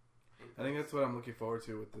and Apex. I think that's what I'm looking forward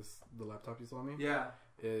to with the laptop you sold me. Yeah.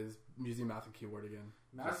 Is using mouse and keyboard again.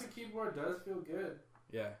 Mouse and keyboard does feel good.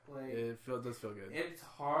 Yeah. Like does feel good. It's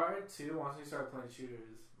hard too once you start playing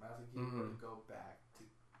shooters, mouse and keyboard, to go back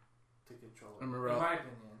to controller. In my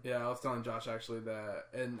opinion. Yeah, I was telling Josh actually that,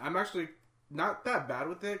 and I'm actually not that bad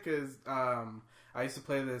with it because I used to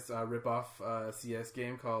play this rip-off CS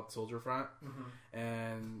game called Soldier Front,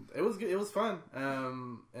 and it was good. It was fun.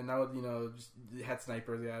 And I would, just it had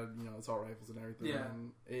snipers, it had assault rifles and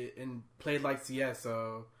everything, and played like CS.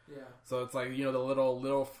 So it's like the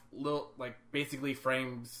little like basically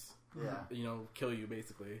frames, kill you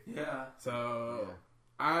basically. Yeah. So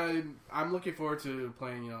I'm looking forward to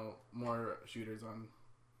playing more shooters on.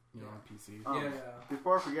 On PC.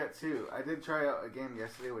 Before I forget too, I did try out a game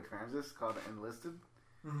yesterday with Transys called Enlisted.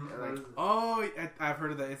 I've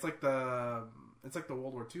heard of that. It's like the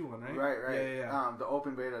World War II one, right? Right. Yeah. The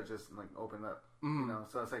open beta just like opened up.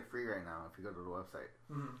 So it's like free right now if you go to the website.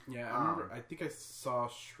 Yeah, I remember. I think I saw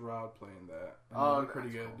Shroud playing that. And pretty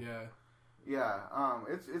good. Cool. Yeah.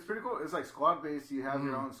 It's pretty cool. It's like squad based. You have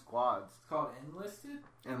your own squads. It's called Enlisted.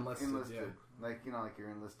 Enlisted. Yeah. Like like you're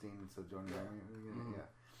enlisting to join the army.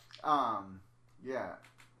 Yeah.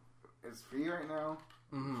 It's free right now.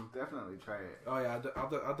 Definitely try it. Oh yeah, I'll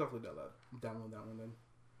definitely download that one then.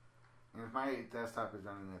 And if my desktop is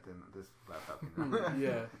running it, then this laptop can.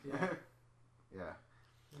 Yeah.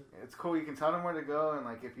 It's cool. You can tell them where to go, and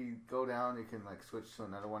like if you go down, you can like switch to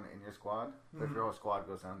another one in your squad. But if your whole squad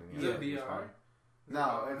goes down, then you have to VR.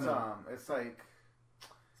 No, it's like.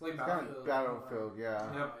 It's like Battlefield,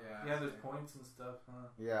 yeah. Yeah, there's points and stuff.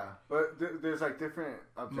 Yeah, but there's like different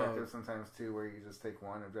objectives sometimes too, where you just take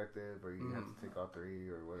one objective, or you have to take all three,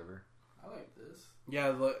 or whatever. I like this.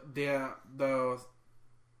 Yeah,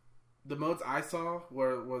 the modes I saw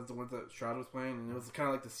was the ones that Shroud was playing, and it was kind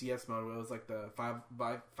of like the CS mode, where it was like the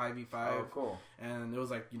 5v5. Oh, cool. And it was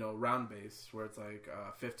like round based, where it's like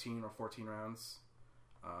 15 or 14 rounds,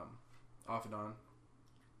 off and on.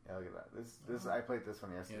 Yeah, look at that. This I played this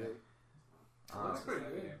one yesterday. That's pretty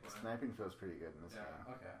good. Sniping feels pretty good in this game.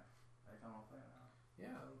 Okay. I kind of play it now.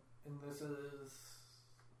 Yeah, and this is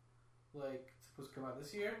like supposed to come out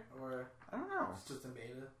this year, or I don't know. It's just in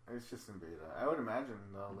beta. It's just in beta. I would imagine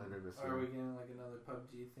though later this year. Are we getting like another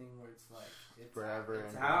PUBG thing where it's like it's forever?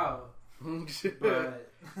 It's out,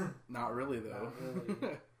 but not really though. Not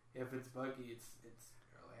really. If it's buggy, it's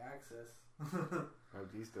early access.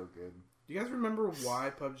 PUBG's still good. Do you guys remember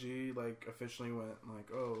why PUBG like officially went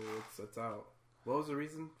like, oh, it's out? What was the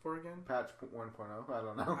reason for it again? Patch 1.0. I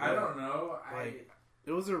don't know. I don't know.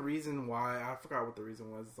 It was a reason why. I forgot what the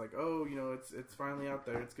reason was. It's like, oh, it's finally out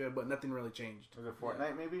there. It's good, but nothing really changed. Was it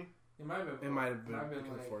Fortnite maybe? It might have been. It might have been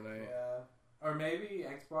because of Fortnite. Yeah. Or maybe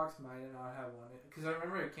Xbox might not have won it. Because I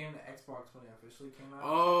remember it came to Xbox when it officially came out.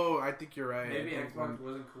 Oh, I think you're right. Maybe Xbox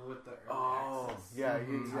wasn't cool with the early access. Yeah, I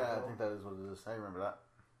think that is what it is. I remember that.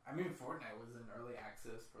 I mean, Fortnite was in early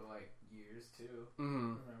access for like years too.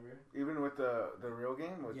 Mm-hmm. Remember? Even with the real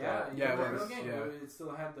game? With the real game. Yeah. It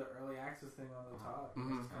still had the early access thing on the top.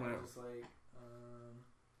 Mm-hmm. It's kind of just like,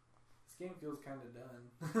 this game feels kind of done.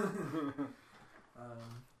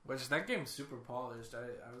 Which that game's super polished.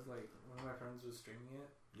 I was like, one of my friends was streaming it.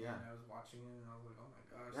 Yeah. And I was watching it and I was like, oh my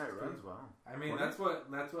gosh. Yeah, it runs well. I mean, that's what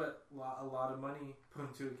a lot of money put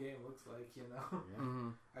into a game looks like, you know? Yeah.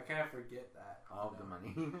 Mm-hmm. I kind of forget that. All the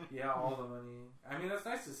money. Yeah, all the money. I mean, that's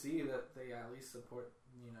nice to see that they at least support,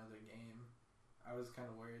 their game. I was kind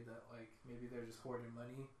of worried that, like, maybe they're just hoarding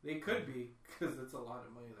money. They could be, because it's a lot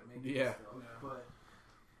of money they're making still. Yeah. But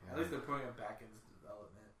at least they're putting it back into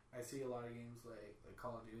development. I see a lot of games like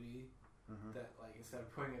Call of Duty that, like, instead of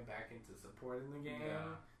putting it back into supporting the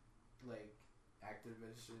game, like,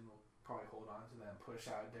 Activision will probably hold on to that and push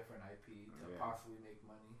out a different IP to possibly make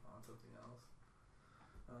money on something else.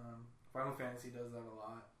 Final Fantasy does that a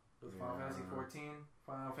lot. With Final Fantasy 14,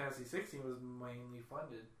 Final Fantasy 16 was mainly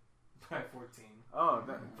funded by 14. Oh,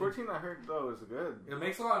 14 I heard though is good. It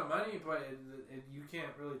makes a lot of money, but you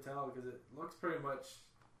can't really tell because it looks pretty much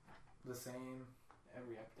the same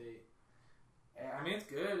every update. I mean, it's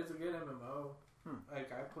good. It's a good MMO.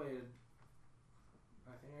 Like, I played,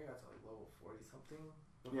 I think I got to like level 40 something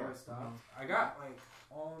before I stopped. I got like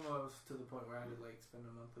almost to the point where I had to like spend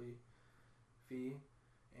a monthly fee,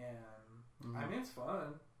 and I mean, it's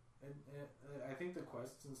fun. I think the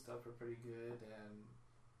quests and stuff are pretty good, and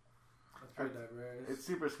it's pretty diverse. It's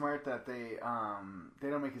super smart that they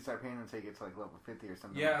don't make you start paying until you get to like level 50 or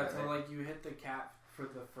something. Yeah, like that, so right? like you hit the cap for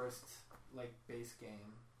the first like base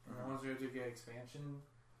game, and then once you have to get expansion,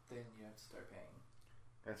 then you have to start paying.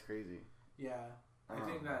 That's crazy. Yeah, I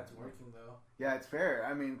think that's working though. Yeah, it's fair.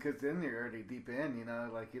 I mean, because then you're already deep in,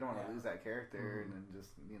 like you don't want to lose that character and then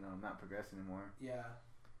just not progress anymore. Yeah,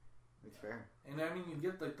 it's fair. And I mean, you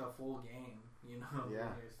get like the full game, when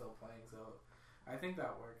you're still playing. So I think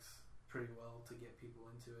that works pretty well to get people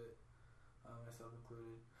into it, myself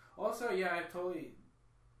included. Also, yeah, I totally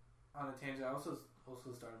on a tangent. I also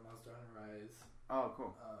started Monster Hunter Rise. Oh,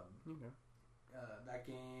 cool. That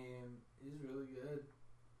game is really good.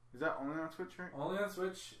 Is that only on Switch, right? Only on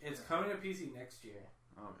Switch. It's coming to PC next year.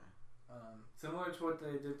 Okay. Similar to what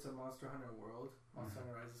they did to Monster Hunter World. Monster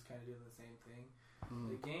Hunter Rise is kind of doing the same thing.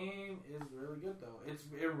 The game is really good though. It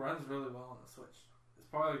runs really well on the Switch. It's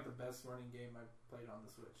probably like the best running game I've played on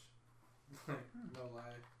the Switch. Like, no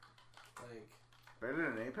lie. Like,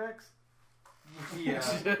 better than Apex? Yeah.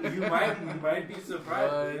 you might be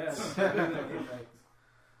surprised. Yeah, it's better than Apex.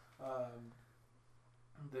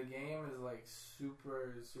 The game is like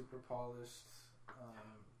super, super polished.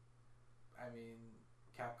 I mean,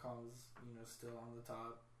 Capcom's, still on the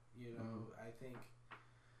top. I think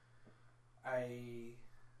I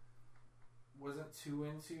wasn't too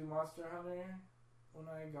into Monster Hunter when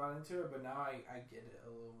I got into it, but now I get it a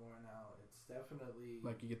little more now. It's definitely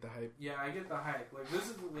like you get the hype. Yeah, I get the hype. Like this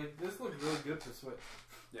looks really good for Switch.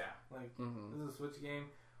 Yeah, like this is a Switch game.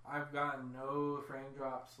 I've gotten no frame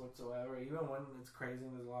drops whatsoever. Even when it's crazy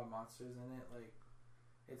and there's a lot of monsters in it, like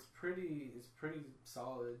it's pretty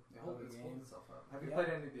solid. It holds itself up. Have you Yeah. played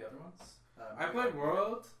any of the other ones? I played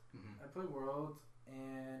World. I played World,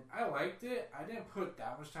 and I liked it. I didn't put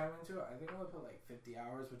that much time into it. I think I only put like 50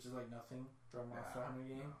 hours, which is like nothing for a Monster Hunter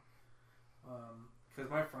game. Because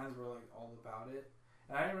my friends were like all about it,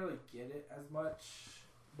 and I didn't really get it as much.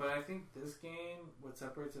 But I think this game, what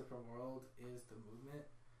separates it from World is the movement.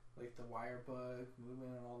 Like the wire bug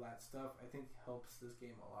movement and all that stuff, I think helps this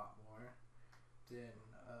game a lot more than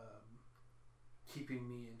keeping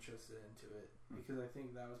me interested into it. Because I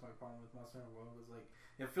think that was my problem with Monster Hunter World, was like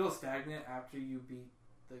it feels stagnant after you beat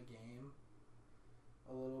the game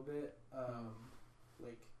a little bit.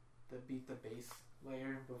 Like beat the base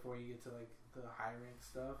layer before you get to like the high rank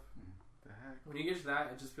stuff. The heck? When you get to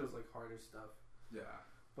that, it just feels like harder stuff. Yeah.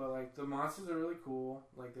 But like the monsters are really cool.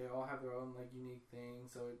 Like they all have their own like unique thing,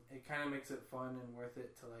 so it kind of makes it fun and worth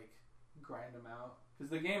it to like grind them out.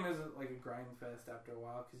 Because the game isn't like a grind fest after a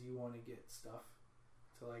while, because you want to get stuff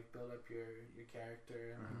to like build up your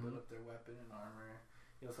character and like, build up their weapon and armor.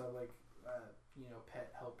 You also have like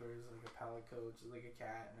pet helpers like a palico, which is like a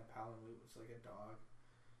cat, and a palamute, which is like a dog.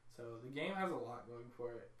 So the game has a lot going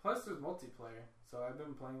for it. Plus there's multiplayer. So I've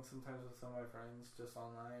been playing sometimes with some of my friends just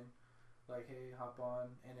online. Like, hey, hop on,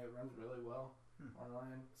 and it runs really well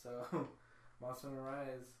online. So, Monster Hunter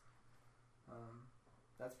Rise.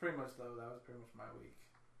 That's pretty much that was pretty much my week.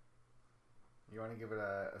 You want to give it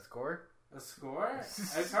a score? A score?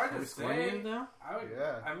 It's hard to say. Now?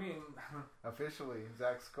 I mean, officially,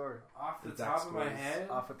 Zach's score off the top of my head,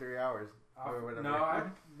 off of 3 hours or whatever.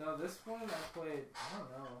 No, this one I played. I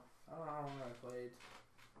don't know how long I played.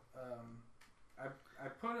 I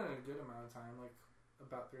put in a good amount of time, like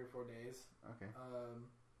about 3 or 4 days. Okay.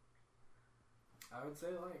 I would say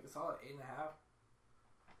like a solid 8.5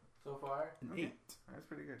 so far. An 8. That's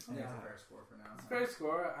pretty good. Yeah, it's a fair score for now. It's a fair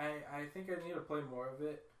score. I think I need to play more of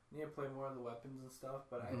it. Need to play more of the weapons and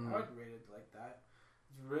stuff, but I would rate it like that.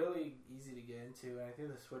 It's really easy to get into, and I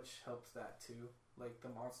think the Switch helps that too. Like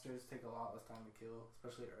the monsters take a lot less time to kill,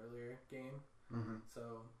 especially earlier game.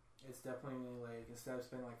 So it's definitely like instead of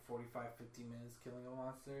spending like 45-50 minutes killing a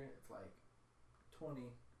monster, it's like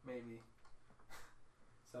 20 maybe.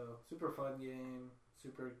 So super fun game,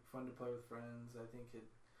 super fun to play with friends. I think it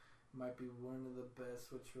might be one of the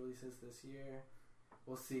best Switch releases this year.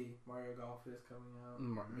 We'll see. Mario Golf is coming out.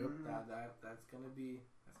 That's gonna be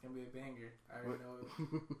a banger. I already know it.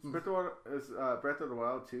 Is Breath of the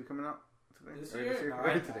Wild 2 coming out today? This year? No,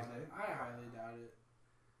 today. I highly doubt it.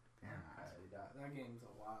 Damn. I highly doubt it. That game's a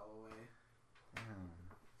while away. Damn.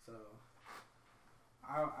 So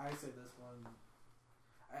I say this one.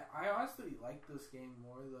 I honestly like this game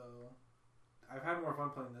more though. I've had more fun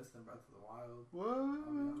playing this than Breath of the Wild.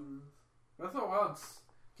 What? Breath of the Wild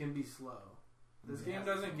can be slow. This game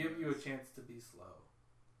doesn't give you a chance to be slow.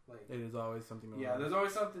 Like it is always something. Yeah, there's always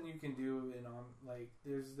something you can do, and like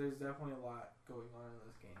there's definitely a lot going on in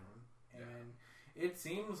this game, and it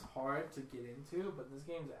seems hard to get into, but this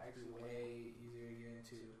game's actually way easier to get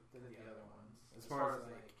into than the other ones as far as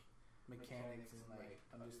like mechanics and like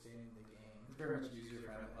understanding the game. It's very much user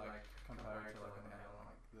friendly, like compared to like when I had on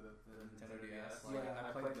like the Nintendo DS. Like I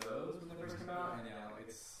played those when they first came out, and like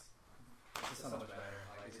it's just so much better.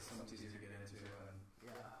 Like it's just so much easier to get into, and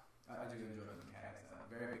I do enjoy the mechanics. A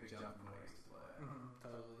very big jump from what I used to play.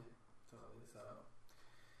 Totally. So,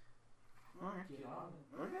 Okay. get on it.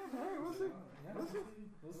 Okay. All right. We'll see. We'll see.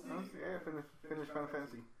 Yeah. Finish Final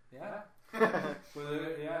Fantasy. Yeah.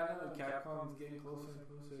 Capcom's getting closer and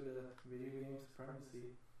closer to video game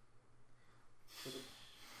supremacy.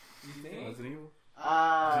 You think? Resident Evil.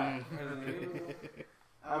 Resident Evil?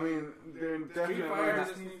 I mean, they're definitely Street Fighter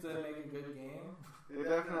just needs to make a good game. They're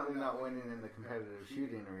definitely not winning in the competitive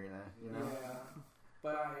shooting arena, you know. Yeah,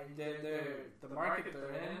 but they're the market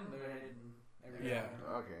they're hitting everywhere.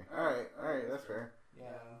 Yeah. Okay. All right. That's fair. Yeah.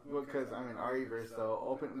 Well, because I mean, RE-verse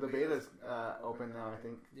though, the beta's open now, I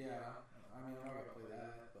think. Yeah. I mean, I'm not gonna play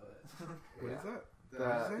that, but What is that?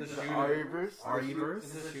 The shooter. RE-verse. RE-verse?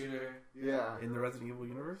 It's a shooter. Yeah. In the Resident Evil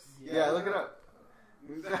universe? Yeah. Look it up.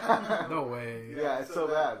 No way. Yeah, it's so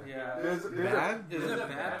bad. Yeah. Bad? Is it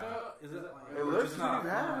bad though? Is it like? It looks just pretty not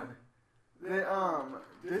bad. fun?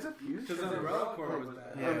 There's a few. Because Umbrella Corps was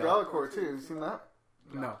bad. Yeah. Umbrella Corps too. You seen that?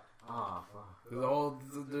 No. Oh, fuck.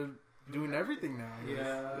 They're doing everything now.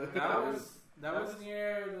 Yeah, that was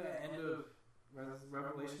near the end of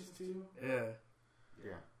Revelations 2. Yeah.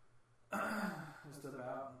 Just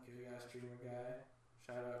about okay, guy, streamer guy.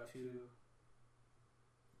 Shout out to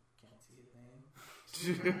can't see his name.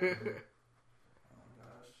 Oh my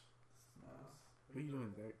gosh, this is nice. What are you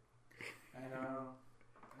doing, Zach? I know.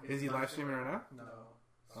 Is he live streaming right now? No.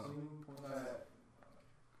 Oh. Stream.net.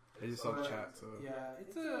 I just saw the chat, so. Yeah,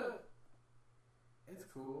 it's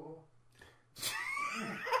cool.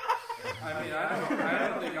 I mean, I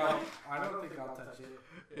don't think I'll touch it.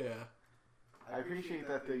 Yeah. I appreciate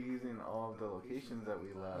that they're using all of the locations that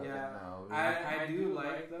we love. Yeah, now. I do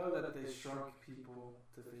like though that they shrunk people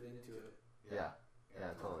to fit into it. Yeah,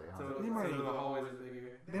 totally. So They might- the hallways are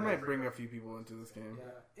bigger. They might bring a few people into this game.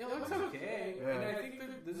 Yeah, it looks okay. Yeah. And I think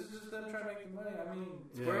this is just them trying to make the money. I mean,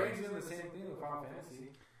 Square Enix doing the same thing with Final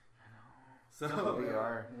Fantasy. So We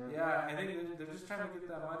are. yeah, I think they're just trying to get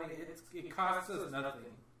that money. It costs us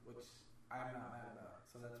nothing, which I'm not mad about.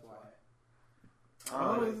 So that's why.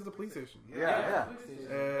 Oh, this is the police station. Yeah. PlayStation.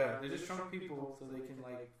 Yeah. They just shrunk people so they can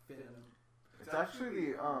like fit in. It's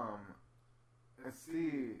actually it's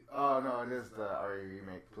the it is the RE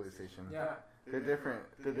remake police station. Yeah. They're different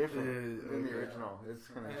than the original. It's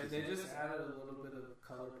kind of They just added a little bit of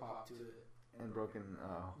color pop to it. and broken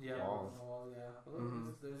Walls. walls. Yeah.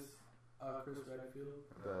 Look, there's Chris Redfield.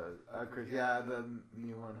 The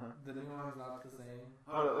new one, huh? The new one's not the same.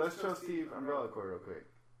 Hold on, let's show Steve Umbrella Corps real quick.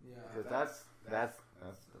 Yeah. Because that's the bad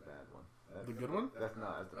one. The good one? That's the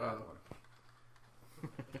bad one.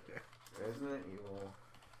 Resident Evil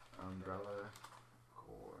Umbrella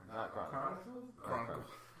Corps, not Chronicles. Chronicles?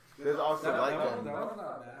 There's also Light Gun. That one's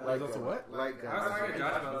not bad. Light There's also Gun. what? Light Gun. I was talking to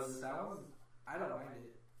Josh about this. That was, I don't mind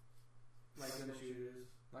it. Light gun shooters.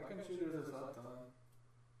 Light gun shooters is a ton.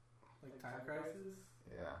 Like Time Crisis?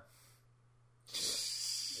 Yeah.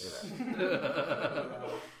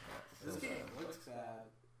 This game looks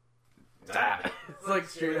bad. It's like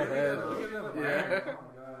straight ahead. Look at them. Yeah. Oh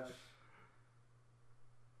my gosh.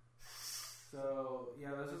 So,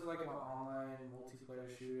 yeah, this is like an online multiplayer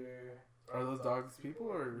shooter. Are those dogs people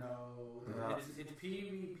or? No. No. It's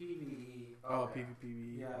PvPvE. Oh,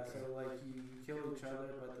 PvP. Yeah, so like you kill each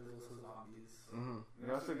other, but there's also zombies. Mm-hmm.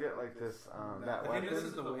 You also get like this, that I weapon. think this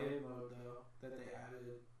is the wave mode though that they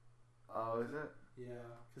added. Oh, is it?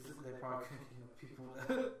 Yeah, because they probably couldn't get people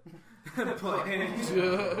to play.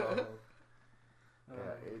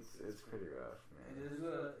 Yeah, it's pretty rough, man. It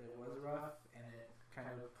was rough, and it kind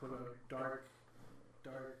of put a dark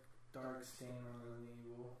stain on Resident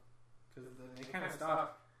Evil. Because they kind of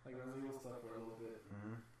stopped like Resident Evil stuff for a little bit.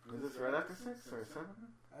 Mm-hmm. Is this right after 6 or 7?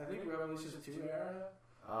 I think Revolution 2 era.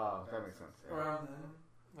 Oh, that makes sense. Yeah. Around then.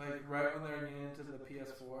 Like right when they're getting into the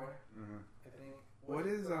PS4, Mm-hmm. I think. What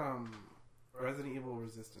is Resident Evil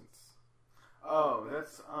Resistance? Oh,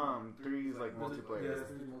 that's 3's like multiplayer. Yeah,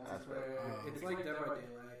 3's multiplayer. It's like Dead by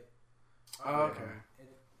Daylight. Oh, okay.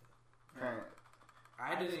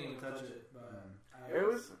 I didn't even touch it, but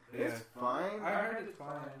it's fine. I heard it's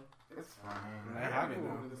fine. It's fine. I have it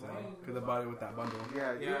now because I bought it with that bundle.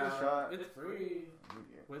 Yeah, give it a shot. It's free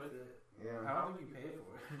with it. Yeah. I don't think you pay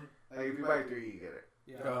for it. Like if you buy 3, you get it.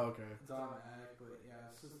 Yeah. Oh, okay. It's automatic, but yeah,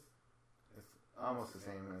 it's just Almost the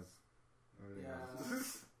same as.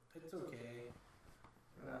 it's okay.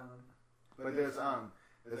 But there's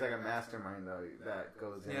like a mastermind though that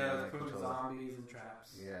goes in. Yeah, and, like controls. zombies and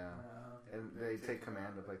traps. Yeah, and they take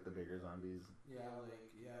command of like the bigger zombies.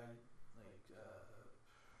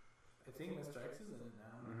 I think Mr. X is in it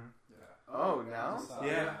now. Mm-hmm. Yeah. Oh, now?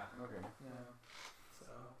 Yeah. Okay. Yeah. So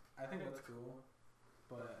I think that's cool,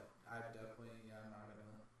 but I'm not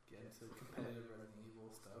gonna get into competitive Resident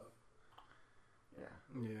Evil stuff. Yeah.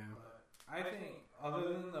 Yeah. But I think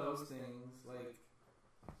other than those things, like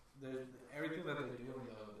there's everything that they're doing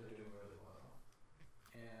though, they're doing really well.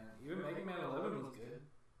 And even Mega Man 11 was good,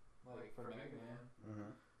 like for Mega Man.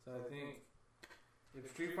 Mm-hmm. So I think if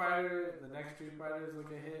Street Fighter, the next Street Fighter is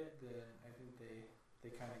like a hit, then I think they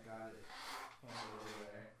kind of got it handled over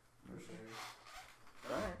there for sure.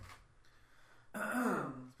 Alright.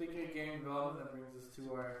 Speaking of game development, that brings us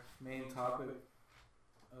to our main topic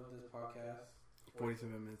of this podcast.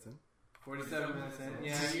 47 minutes in. 47 minutes in.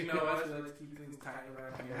 Yeah, you know us. We like to keep things tight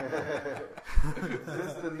around here. Is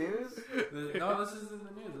this the news? No, this isn't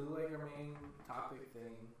the news. This is like our main topic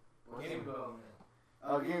thing. Game development.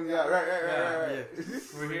 Oh, game, yeah, right. Yeah.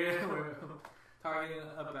 We're here. We're talking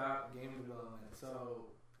about game development. So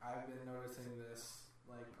I've been noticing this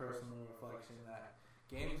like personal reflection that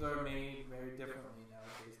games are made very differently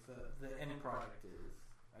nowadays. The end product is,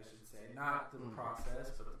 I should say, not the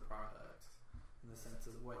process, but the product. In the sense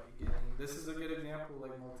of what you're getting. This is a good example,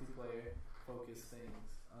 like multiplayer focused things,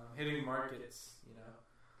 hitting markets, you know.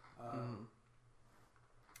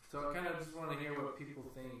 So I kind of just want to hear what people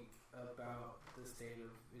think about the state of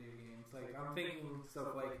video games. Like I'm thinking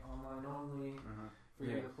stuff like online only,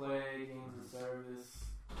 free to play, games of service.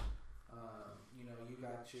 You know, you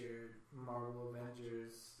got your Marvel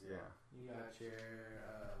Avengers. Yeah. You got your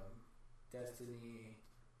Destiny.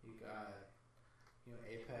 You got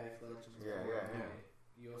Apex Legends. Yeah.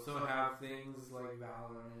 You also have things like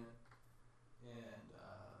Valorant and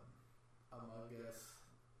Among Us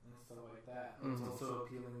and stuff like that. It's also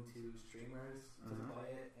appealing to streamers to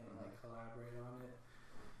play it and like collaborate on it,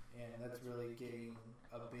 and that's really getting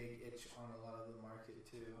a big itch on a lot of the market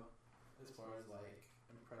too, as far as like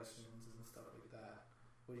impressions and stuff like that.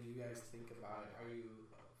 What do you guys think about it? Are you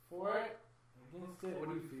for it? Against it? What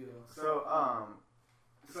do you feel?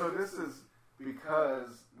 So this is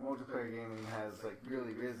because multiplayer gaming has like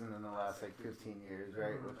really risen in the last like 15 years,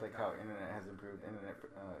 right? With like how internet has improved, internet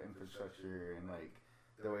infrastructure, and like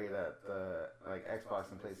the way that the like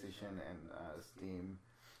Xbox and PlayStation and Steam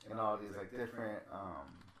and all these like different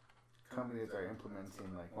companies are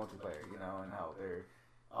implementing like multiplayer, you know, and how they're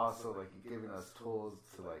also like giving us tools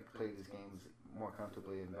to like play these games more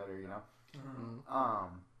comfortably and better, you know.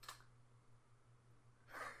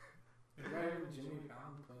 Jimmy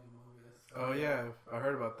Fallon playing Among Us. Oh yeah, I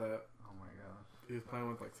heard about that. Oh my gosh. He was playing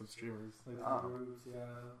with like some streamers. Like some groups, yeah.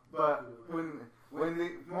 But when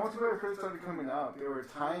the multiplayer first started coming out, they were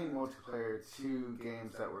tying multiplayer to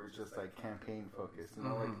games that were just like campaign focused. You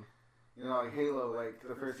know, like Halo, like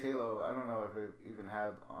the first Halo. I don't know if it even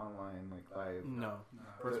had online like live. No,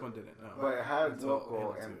 first one didn't. No, but it had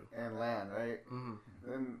local and LAN, right?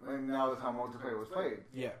 And now that's how multiplayer was played.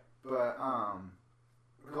 Yeah. But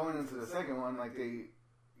going into the second one, like they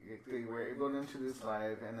they were able to introduce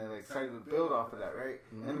live, and they like started to build off of that, right?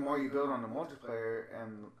 Mm-hmm. And the more you build on the multiplayer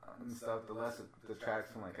and stuff, the less it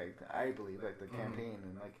detracts from like I believe like the campaign,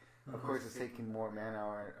 and like of course it's taking more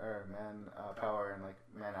manpower and like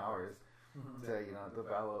man hours to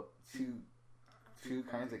develop two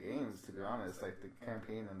kinds of games, to be honest, like the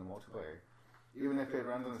campaign and the multiplayer. Even if it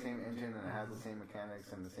runs on the same engine and it has the same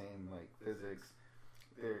mechanics and the same like physics,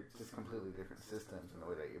 they're just completely different systems in the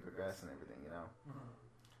way that you progress and everything,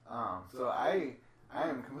 So I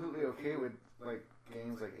am completely okay with like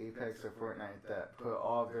games like Apex or Fortnite that put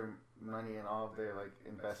all of their money and all of their like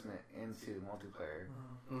investment into multiplayer.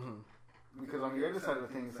 Because on the other side of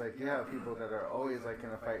things, like you have people that are always like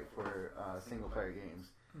in a fight for single player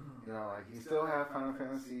games. Like you still have Final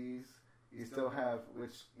Fantasies, you still have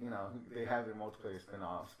they have their multiplayer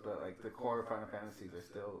spin-offs, but like the core Final Fantasies are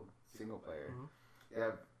still single player.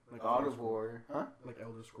 Yeah, like God of War, like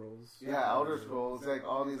Elder Scrolls. Yeah, Elder Scrolls. Like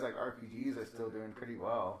all these like RPGs are still doing pretty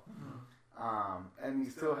well. And you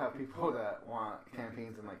still have people that want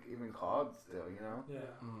campaigns and like even COD still, Yeah.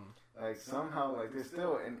 Like somehow like there's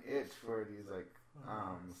still an itch for these like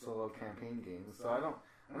solo campaign games. So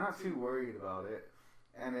I'm not too worried about it.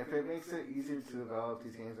 And if it makes it easier to develop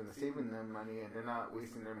these games and it's saving them money and they're not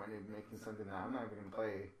wasting their money making something that I'm not even gonna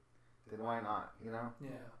play, then why not? Yeah.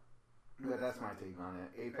 But that's my take on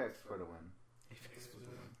it. Apex for the win.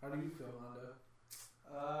 How do you feel, Mando?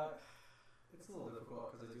 It's a little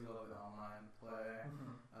difficult because I do love the online play.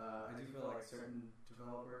 I do feel like certain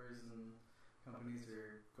developers and companies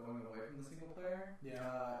are going away from the single player.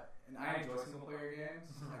 And I enjoy single player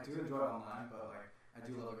games. I do enjoy online, but like I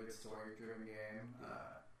do love a good story driven game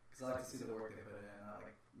because I like to see the work they put in. I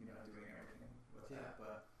like doing everything with that.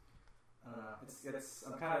 But I don't know.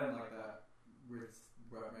 I'm kind of in like that weird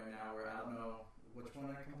rut right now where I don't know which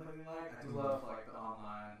one I completely like. I do love like the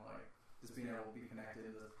online, like just being able to be connected,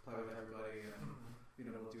 to play with everybody, and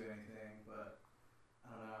being able to do anything. But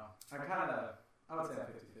I don't know. I would say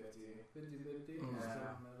 50-50. 50-50.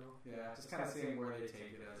 Yeah, just kind of seeing where they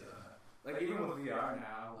take it as like even with VR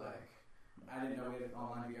now, like I didn't know we had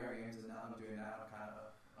online VR games, and now I'm doing that.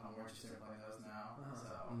 I'm more interested in playing those now.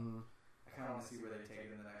 So I kind of want to see where they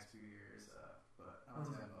take it in the next few years. But I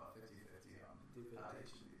would say about 50-50 on how they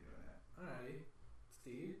should be doing it. Alright,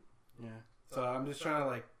 Steve. Yeah. So I'm just trying to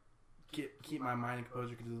like keep my mind in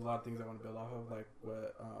composure because there's a lot of things I want to build off of, like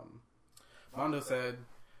what Mando said.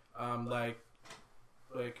 Like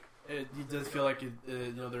it does feel like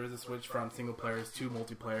there is a switch from single players to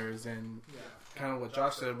multiplayers, and kind of what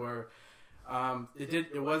Josh said, where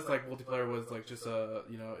it was like multiplayer was like just it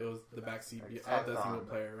was the backseat of the single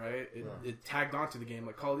player, right? It tagged onto the game,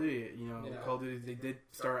 like Call of Duty. Call of Duty, they did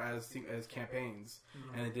start as campaigns,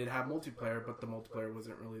 and it did have multiplayer, but the multiplayer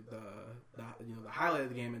wasn't really the highlight of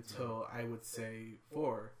the game until I would say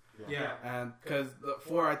 4. And because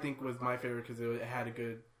 4 I think was my favorite because it had a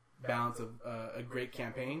good balance of a great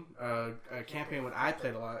campaign, a campaign when I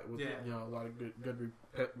played a lot with a lot of good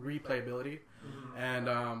replayability, and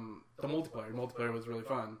the multiplayer was really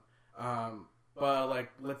fun. But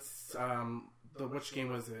like which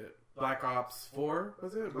game was it? Black Ops 4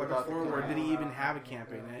 was it? Black Ops 4 where it didn't even have a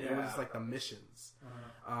campaign. It was just like the missions.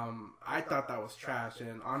 I thought that was trash,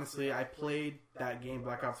 and honestly, I played that game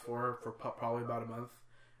Black Ops 4 for probably about a month,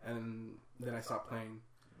 and then I stopped playing.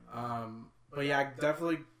 But yeah, I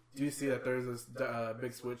definitely do see that there's this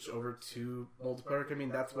big switch over to multiplayer. I mean,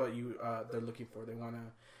 that's what they're looking for. They want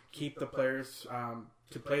to keep the players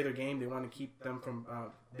to play their game. They want to keep them from.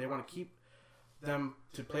 They want to keep them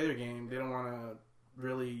to play their game. They don't want to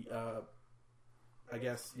really, I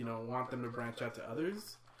guess, want them to branch out to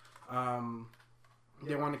others.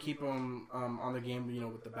 They want to keep them on the game,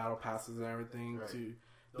 with the battle passes and everything. Right. To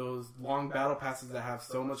those long battle passes that have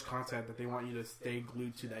so much content that they want you to stay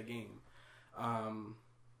glued to that game.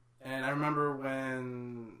 And I remember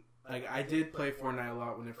when I did play Fortnite a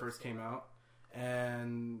lot when it first came out,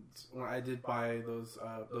 and when I did buy those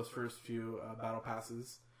first few battle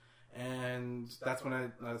passes, and that's when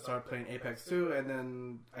I started playing Apex 2, and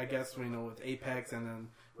then I guess with Apex and then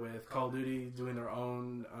with Call of Duty doing their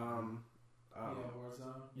own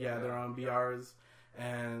their own BRs,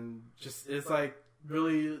 and just it's like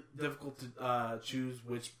really difficult to choose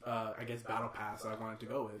which I guess battle pass I wanted to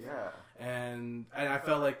go with. And I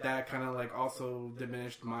felt like that kind of like also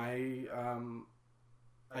diminished my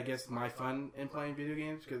I guess my fun in playing video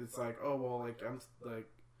games, because it's like, oh well, like I'm like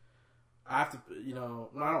I have to I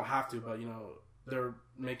don't have to, but they're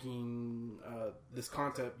making this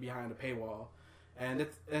content behind a paywall, and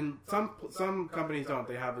some companies don't.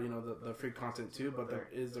 They have the free content too, but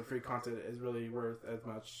the free content is really worth as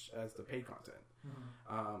much as the paid content.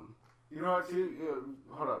 You know what, too?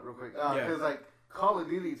 Hold up real quick. Because, like, Call of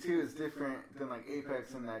Duty 2 is different than, like,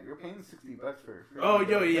 Apex in that you're paying $60 for.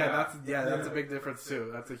 That's a big difference, too.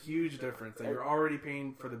 That's a huge difference. Like, you're already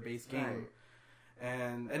paying for the base game. Right.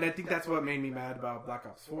 And I think that's what made me mad about Black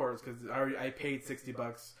Ops 4 is because I paid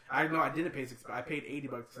 $60. I didn't pay $60. I paid $80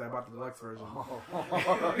 because I bought the deluxe version.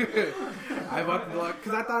 I bought the deluxe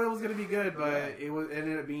because I thought it was gonna be good, but it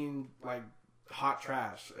ended up being like hot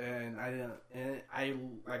trash, and I didn't. And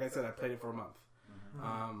like I said, I played it for a month.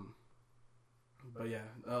 Mm-hmm. But yeah,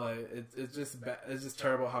 it's just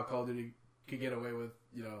terrible how Call of Duty could get away with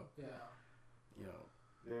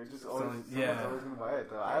They're just always, someone's always going to buy it,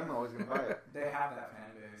 though. I'm always going to buy it. They have that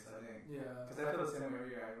fan base, I think. Yeah. Because I feel the same way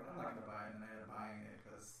you're like, I'm not going to buy it, and I end up buying it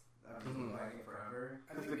because I've been playing it forever.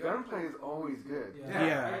 Because the gunplay is always good.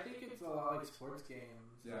 Yeah. I think it's a lot like sports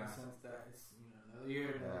games in the sense that it's, another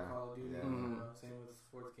year, another Call of Duty. Same with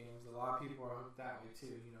sports games. A lot of people are hooked that way,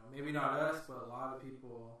 too. Maybe not us, but a lot of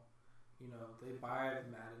people, they buy the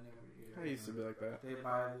Madden every year. I used to be like that. They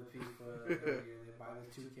buy the FIFA every year. They buy the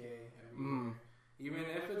 2K every year. Even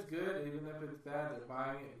if it's good, even if it's bad, they're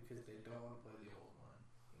buying it because they don't want to play the old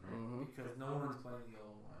one. Because no one's playing the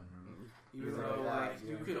old one. Even though,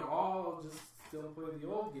 you could all just still play the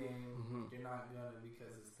old game, you're not gonna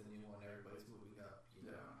because it's the new one. Everybody's moving up,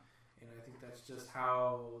 And I think that's just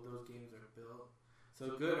how those games are built.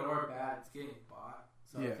 So good or bad, it's getting bought.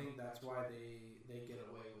 So I think that's why they get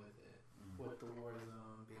away with it, with the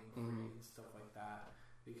Warzone being free and stuff like that,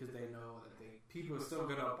 because they know that people are still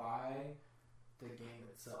gonna buy the game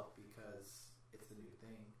itself because it's the new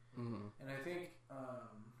thing. And I think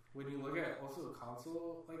when you look at also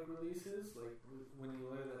console releases, when you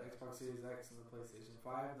look at the Xbox Series X and the PlayStation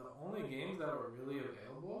 5, the only games that were really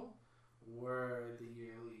available were the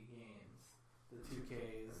yearly games, the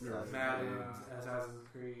 2Ks, Madden, Assassin's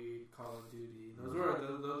Creed, Call of Duty.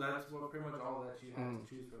 That's what pretty much all that you had to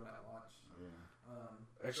choose from at launch.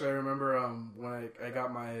 Actually, I remember when I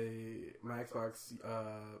got my Xbox.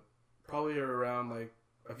 Probably around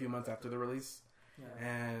a few months after the release,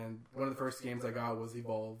 and one of the first games I got was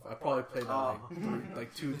Evolve. I probably played that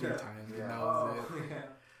 2-3 times, and that was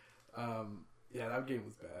it. That game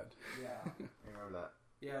was bad. I remember that.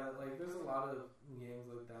 Yeah, there's a lot of games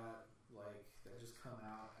like that, that just come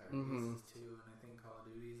out at releases too, and I think Call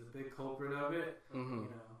of Duty is a big culprit of it.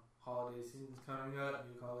 Holiday season's coming up,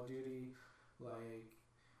 new Call of Duty,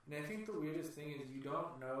 and I think the weirdest thing is you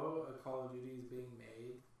don't know a Call of Duty is being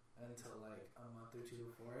made until a month or two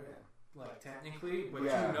before it, technically, but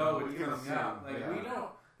it's coming out. We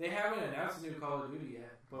don't. They haven't announced a new Call of Duty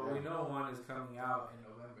yet, but we know one is coming out in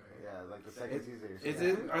November. Yeah, the second season. Is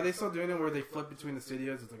it? Are they still doing it where they flip between the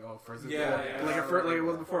studios? It's first it's like it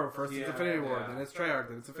was before. First it's Infinity Ward, then it's Treyarch,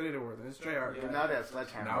 then it's Infinity Ward, then it's Treyarch. Now that's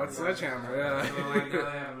Sledgehammer. Now it's Sledgehammer. Yeah. So now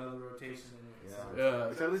they have another rotation in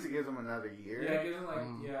it. So at least it gives them another year. Yeah, it gives them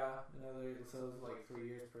another. So it's 3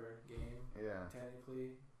 years per game. Yeah.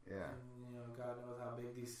 Technically. Yeah. And, God knows how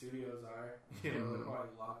big these studios are. There are probably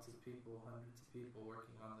lots of people, hundreds of people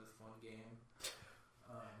working on this one game.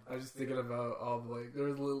 I was just thinking about all the there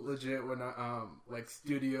was legit when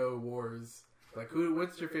Studio Wars.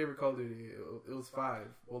 What's your favorite Call of Duty? It was 5.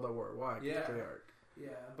 World at War. Why? Treyarch. Yeah,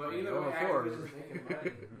 but either way, Activision's making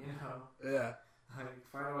money. Yeah.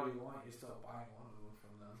 Find all you want, you're still buying one of them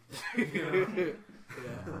from them.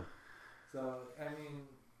 Yeah. So I mean.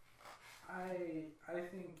 I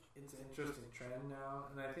think it's an interesting trend now,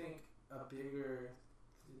 and I think a bigger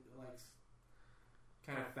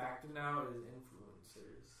kind of factor now is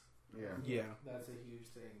influencers. Yeah. That's a huge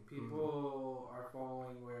thing. People are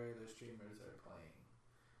following where the streamers are playing.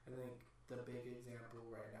 I think the big example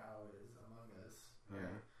right now is Among Us.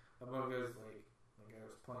 Right? Among Us, like I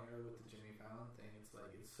was playing earlier with the Jimmy Fallon thing. It's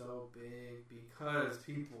so big because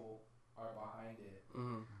people are behind it.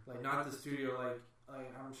 Not the studio.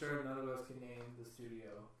 I'm sure none of us can name the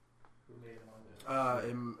studio who made Among Us.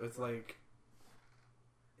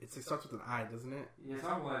 It starts with an I, doesn't it? Yeah,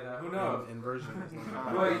 something like that. Who knows? Inversion.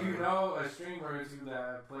 But a streamer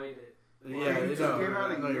that played it. Yeah, it came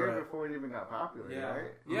out a year before it even got popular,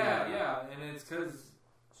 right? Yeah, and it's because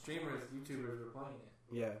streamers, YouTubers were playing it.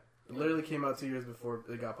 Yeah, it literally came out 2 years before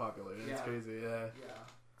it got popular. It's crazy, yeah.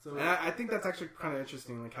 So, and I think that's actually kind of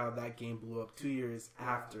interesting, how that game blew up 2 years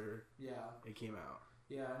after it came out.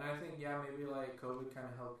 Yeah, and I think maybe COVID kind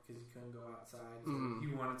of helped because you couldn't go outside. So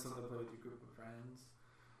you wanted something to play with your group of friends.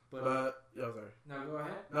 But sorry. No, go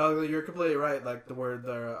ahead. No, you're completely right.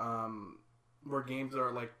 Where games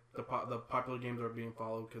are the popular games are being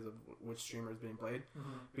followed because of which streamer is being played.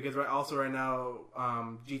 Because right now,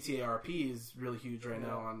 GTA RP is really huge right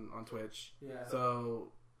now on Twitch. Yeah.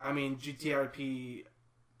 So I mean, GTA RP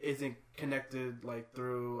isn't connected like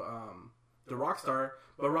through the Rockstar,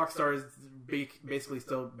 but Rockstar is basically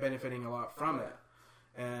still benefiting a lot from it.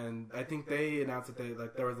 And I think they announced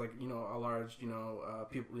that there was like a large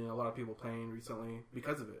people a lot of people playing recently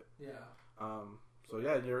because of it. Yeah. So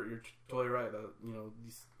yeah, you're totally right that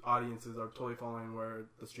these audiences are totally following where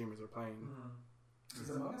the streamers are playing. Is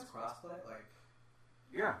Among Us crossplay? Like,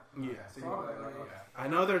 yeah. I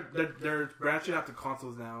know they're branching out to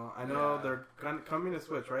consoles now. I know they're coming to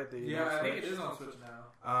Switch, right? I think it is on Switch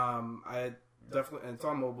now. I definitely, and it's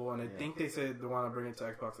on mobile, and I think they say they want to bring it to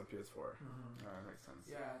Xbox and PS4. That makes sense.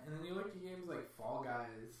 Yeah, and then you look at games like Fall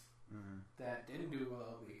Guys that didn't do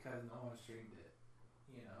well because no one streamed it.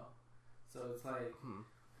 So it's like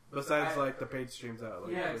besides like the paid streams out.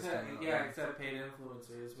 Like, except paid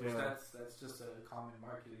influencers, which that's just a common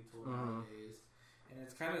marketing tool nowadays. And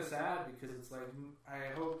it's kind of sad because it's like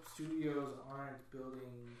I hope studios aren't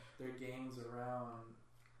building their games around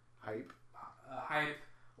hype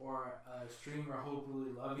or a streamer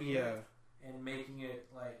hopefully loving it and making it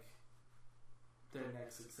like their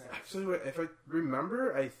next success. Actually, if I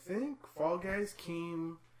remember, I think Fall Guys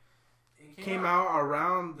came out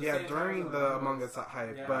around during the Among Us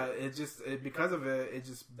hype, but because of it, it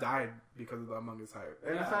just died because of the Among Us hype.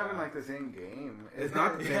 And it's not even like the same game. It's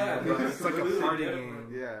not the same game. It's like a party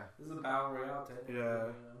game. Yeah. This is a battle royale technically.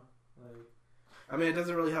 Yeah. I mean, it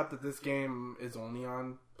doesn't really help that this game is only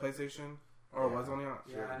on PlayStation. Or was only on?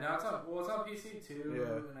 Yeah, now it's on PC too.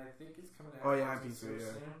 Yeah. And I think it's coming out. Oh yeah, on PC. Yeah.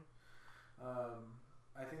 Soon.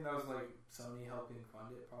 I think that was like Sony helping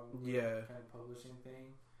fund it, probably. Yeah. Kind of publishing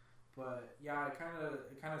thing. But yeah, it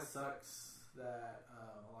kind of sucks that a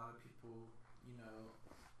lot of people,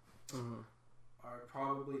 are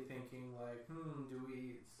probably thinking like, do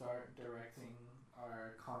we start directing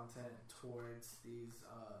our content towards these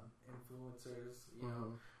influencers?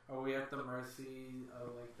 Are we at the mercy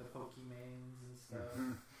of like the Pokemans and stuff?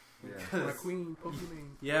 My queen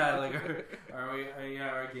Pokemon. Yeah, like are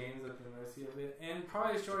our games at the mercy of it? And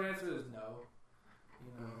probably the short answer is no.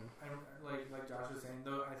 Like Josh was saying,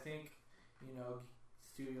 though, I think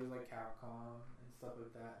studios like Capcom and stuff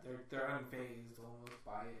like that, they're unfazed almost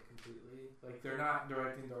by it completely. Like they're not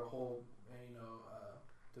directing their whole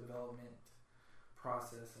development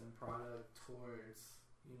process and product towards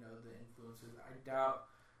the influencers. I doubt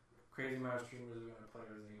crazy amount of streamers are going to play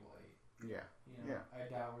Resident Evil 8. Yeah. I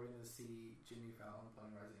doubt we're going to see Jimmy Fallon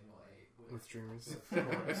playing Resident Evil 8 with streamers.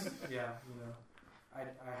 Yeah, I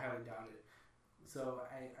highly doubt it. So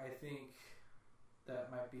I think that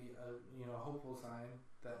might be a hopeful sign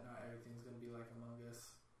that not everything's going to be like Among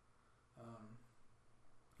Us.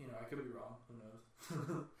 I could be wrong. Who knows?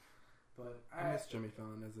 But I miss Jimmy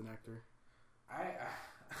Fallon as an actor. I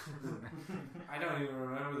don't even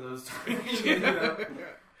remember those times.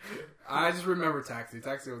 I just remember Taxi.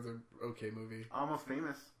 Taxi was an okay movie. Almost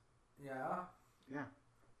Famous. Yeah. Yeah.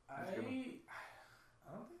 I don't think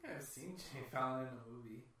I've seen Jimmy Fallon in a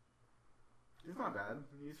movie. He's not bad.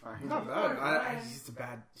 He's fine. He's not bad. He's such a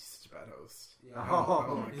bad host.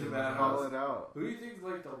 Yeah. He's a bad call host. it out. Who do you think's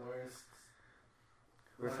like the worst?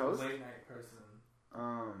 Worst host? Late night person.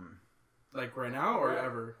 Like right now or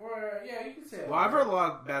ever? Or you could say. Well, I've heard a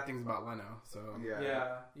lot of bad things about Leno, so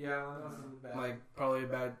Yeah. Leno's bad. like probably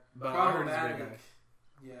bad, but I heard he's a great guy.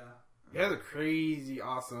 Yeah. He has a crazy,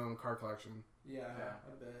 awesome car collection. Yeah.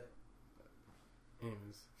 I bet.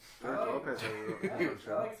 Anyways, I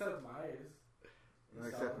like Seth Meyers. You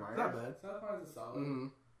like Seth Meyers? Not bad. Seth Meyers is solid. Mm-hmm.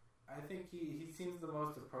 I think he seems the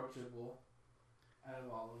most approachable out of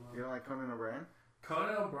all of them. You don't like Conan O'Brien?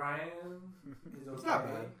 Conan O'Brien is okay. It's not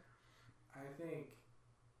bad. I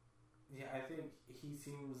think he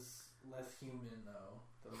seems less human though.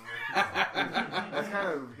 That's kind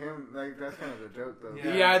of him. Like that's kind of the joke though.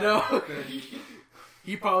 Yeah I know.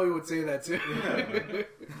 He probably would say that too. Yeah.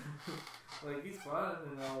 Like he's fun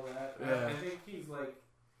and all that. Yeah. I think he's like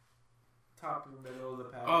top of the middle of the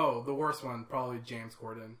pack. Oh, the worst one probably James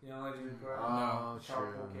Corden. You know, like James Corden. Oh,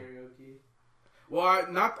 Charcoal true. karaoke. Well,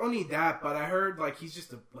 not only that, but I heard like he's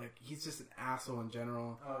just an asshole in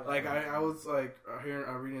general. Oh, yeah. Like I was like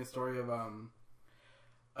reading a story of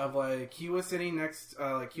like he was sitting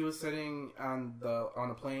on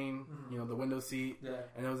a plane, Mm-hmm. the window seat,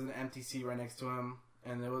 and there was an empty seat right next to him,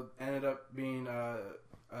 and it ended up being a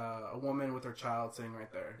woman with her child sitting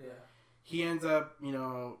right there. Yeah. He ends up,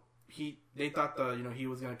 they thought he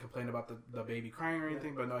was gonna complain about the baby crying or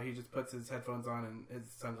anything, but no, he just puts his headphones on and his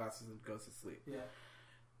sunglasses and goes to sleep. Yeah.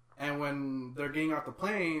 And when they're getting off the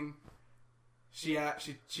plane, she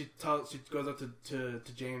goes up to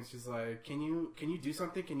James. She's like, "Can you do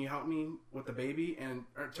something? Can you help me with the baby?" And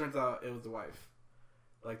it turns out it was the wife.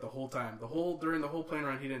 Like the whole time, during the whole plane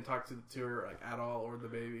ride, he didn't talk to her like at all or the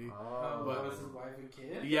baby. Oh, but was his wife and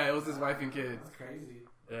kid? Yeah, it was his wife and kid. That's crazy.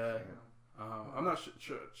 Yeah. I'm not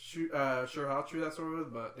sure how true that story was,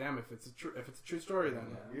 but damn, if it's a true story,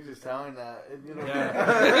 then you're just telling that. You know.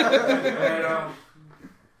 Yeah.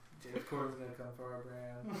 James Corden's gonna come for our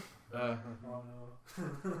brand. Oh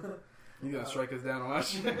no. You gotta strike us down,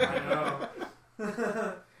 watch. I know.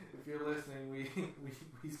 If you're listening,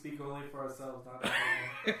 we speak only for ourselves, not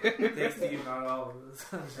everyone. Thanks to you, not all of us.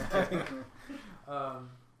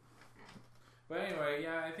 But anyway,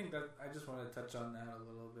 yeah, I think that I just want to touch on that a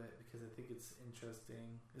little bit because I think it's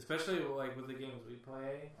interesting, especially like with the games we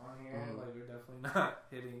play on here. Like we're definitely not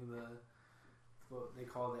hitting what they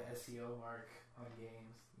call the SEO mark on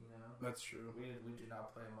games. You know, that's true. We do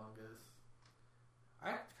not play Among Us.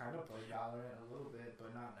 I kind of play Valorant a little bit,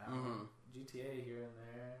 but not now. GTA here and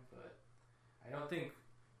there, but I don't think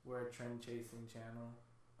we're a trend chasing channel.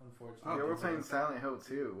 Unfortunately, yeah, we're playing Silent Hill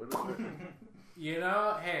too. What is it? You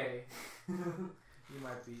know, hey, you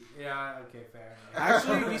might be. Yeah, okay, fair enough.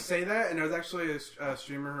 Actually, you say that, and there's actually a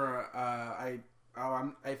streamer I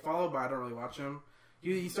follow, but I don't really watch him.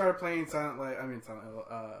 He started playing Silent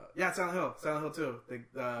Hill. Silent Hill too.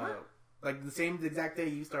 Like the same exact day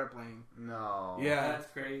you start playing. No. Yeah, that's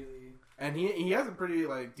crazy. And he has a pretty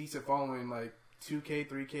like decent following, like 2K,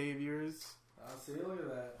 3K viewers. I'll see. Look at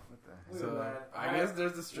that. What the heck? So that. I guess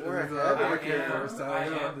there's the I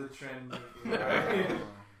am the trend maker.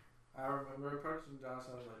 I remember approaching Josh.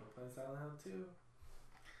 I was like, "We're playing Silent Hill 2."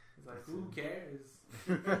 He's like, "Who cares?"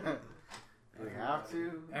 We have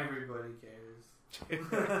to. Everybody cares.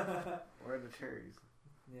 Where are the cherries?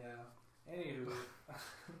 Yeah. Anywho,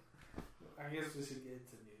 I guess we should get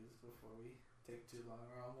into news before we take too long.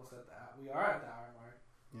 We're almost at we are at the hour mark.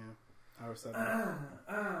 Yeah, hour 7.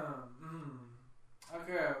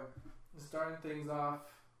 Okay, starting things off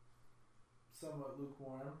somewhat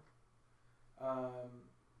lukewarm.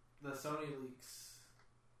 The Sony leaks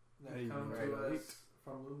that come to us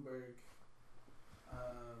from Bloomberg.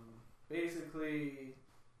 Basically,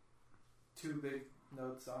 two big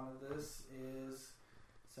notes on this is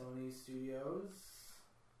Sony Studios.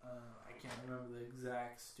 I can't remember the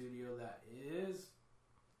exact studio that is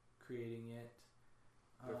creating it.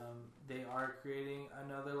 They are creating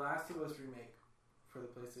another Last of Us remake for the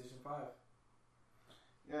PlayStation 5.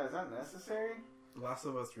 Yeah, is that necessary? Last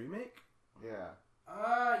of Us remake? Yeah.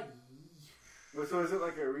 So is it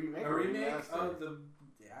like a remake? A remake of the?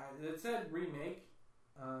 Yeah, it said remake.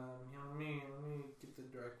 Let me get the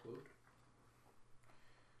direct quote.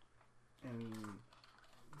 And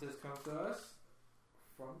this comes to us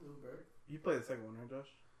from Bloomberg. You played the second one, right,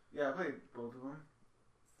 Josh? Yeah, I played both of them.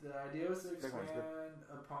 The idea was to expand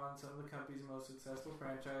upon some of the company's most successful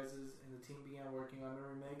franchises, and the team began working on a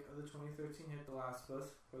remake of the 2013 hit The Last of Us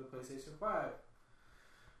for the PlayStation 5.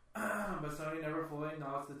 But Sony never fully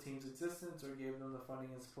acknowledged the team's existence or gave them the funding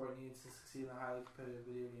and support needed to succeed in the highly competitive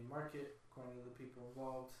video game market, according to the people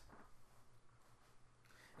involved.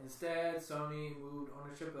 Instead, Sony moved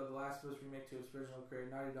ownership of The Last of Us remake to its original creator,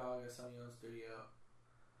 Naughty Dog, a Sony-owned studio.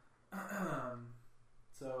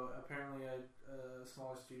 So apparently a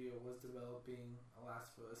smaller studio was developing The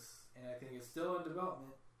Last of Us, and I think it's still in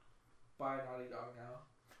development by Naughty Dog now.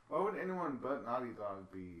 Why would anyone but Naughty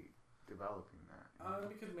Dog be developing that?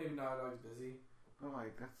 Because maybe Naughty Dog's busy. Oh,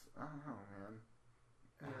 like that's I don't know, man.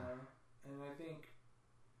 And I think,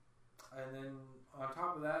 and then on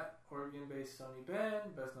top of that, Oregon-based Sony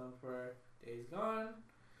Bend, best known for Days Gone,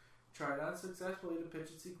 tried unsuccessfully to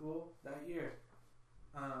pitch a sequel that year.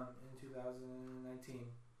 In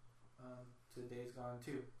 2019 to Days Gone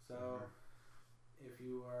 2. So if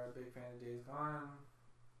you are a big fan of Days Gone,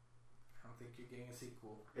 I don't think you're getting a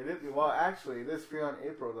sequel. It is actually it is free on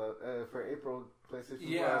April for April PlayStation Plus.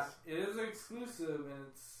 Yeah, it is exclusive,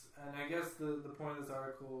 and I guess the point of this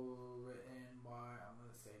article written by I'm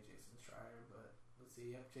gonna say Jason Schreier, but let's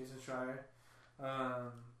see, Jason Schreier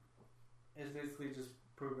is basically just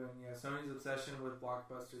proving, Sony's obsession with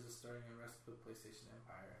blockbusters is starting to rest with PlayStation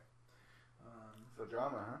Empire. So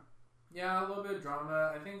drama, huh? Yeah, a little bit of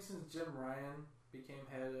drama. I think since Jim Ryan became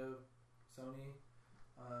head of Sony,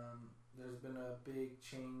 there's been a big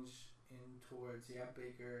change towards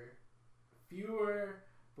fewer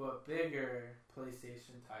but bigger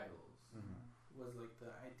PlayStation titles. Was like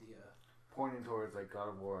the idea. Pointing towards like God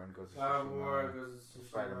of War and Ghost of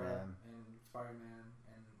Spider-Man,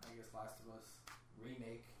 and I guess Last of Us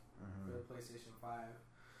remake for the PlayStation 5.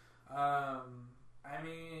 I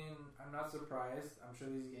mean, I'm not surprised. I'm sure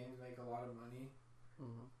these games make a lot of money.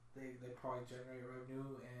 They probably generate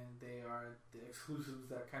revenue, and they are the exclusives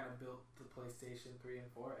that kind of built the PlayStation 3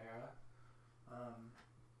 and 4 era.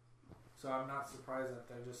 So I'm not surprised that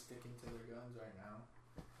they're just sticking to their guns right now,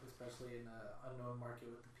 especially in an unknown market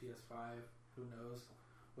with the PS5. Who knows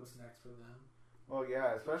what's next for them? Well,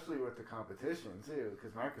 yeah, especially with the competition too,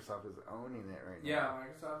 because Microsoft is owning it right now. Yeah,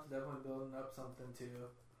 Microsoft's definitely building up something too,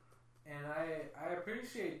 and I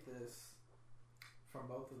appreciate this from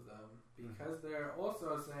both of them because they're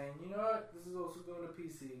also saying, you know what, this is also going to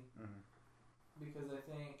PC. Because I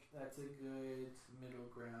think that's a good middle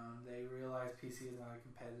ground. They realize PC is not a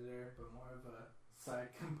competitor, but more of a side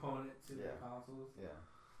component to the consoles. Yeah.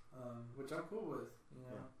 Which I'm cool with. You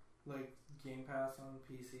know, like Game Pass on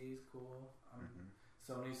PC is cool.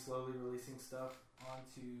 Sony's slowly releasing stuff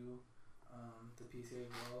onto the PC as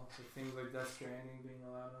well. Like things like Death Stranding being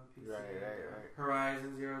allowed on PC. Right.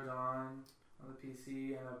 Horizon Zero Dawn on the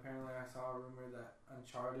PC, and apparently I saw a rumor that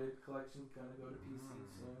Uncharted Collection's gonna go to PC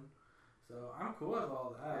soon. So I'm cool with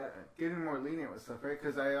all that. Yeah, getting more lenient with stuff, right?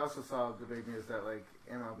 Because I also saw the big news that like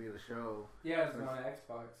MLB The Show. Yeah, it's on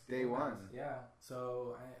Xbox. Day one. Yeah,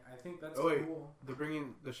 so I think that's cool. They're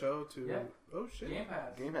bringing the show to. Yeah. Oh shit. Game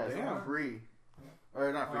Pass. Damn. Free.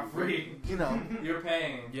 Or not free. Not free. You know. You're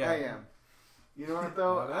paying. Yeah. I am. You know what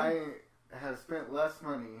though? I have spent less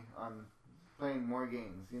money on playing more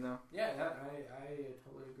games. You know. Yeah, I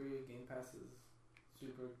totally agree. Game Pass is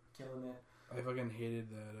super killing it. I fucking hated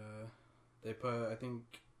that. They put, I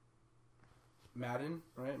think, Madden,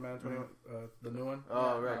 right? Madden 21, the new one.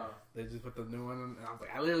 Oh, right. They just put the new one, and I was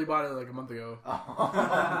like, I literally bought it like a month ago.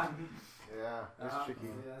 Yeah, that's tricky.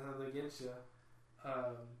 Yeah, that's how they get you.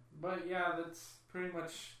 But yeah, that's pretty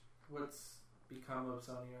much what's become of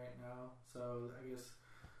Sony right now. So I guess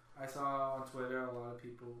I saw on Twitter a lot of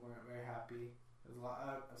people weren't very happy. There's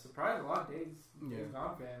I'm surprised a lot of Days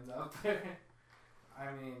Gone fans out there. I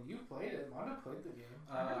mean, you played it. Mando played the game.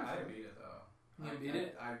 I beat it though. You beat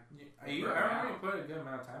it? I remember you put a good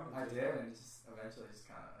amount of time into it. I did, and it just eventually just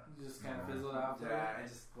kind of fizzled out. Yeah, it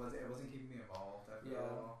wasn't keeping me involved. I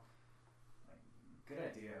feel like good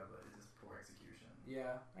idea, but it's just poor execution.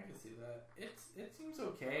 Yeah, I can see that. It seems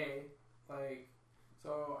okay. Like,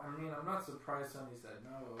 so I mean, I'm not surprised Sony said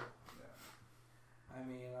no. Yeah. I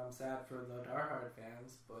mean, I'm sad for the diehard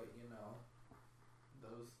fans, but you know,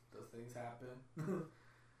 those things happen.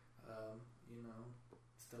 You know,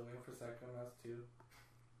 still waiting for Psychonauts 2.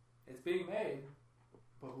 It's being made,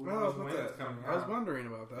 but who knows when it's coming out. I was wondering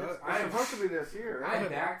about that. It's supposed to be this year, right? I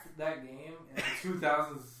backed that game in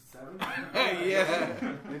 2007. Yeah.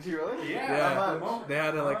 Did you really? Yeah. They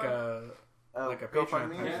had like a Patreon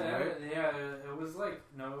thing, right? Yeah, it was like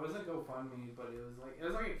it wasn't GoFundMe, but it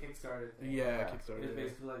was like a Kickstarter thing. Yeah, Kickstarter. It's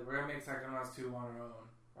basically like we're gonna make Psychonauts 2 on our own.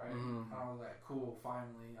 Right? And I was like, cool,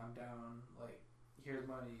 finally, I'm down. Like, here's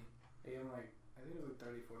money. They gave him like, I think it was like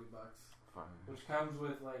 $30-40. Which comes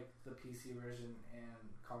with like the PC version and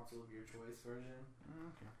console of your choice version.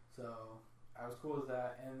 Okay. So, I was cool with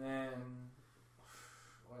that. And then,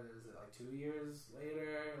 what is it, like 2 years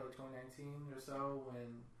later, like 2019 or so,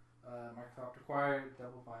 when Microsoft acquired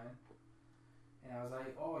Double Fine. And I was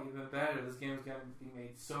like, oh, even better. This game's going to be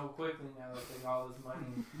made so quickly now that they got all this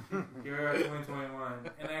money. Here we are at 2021.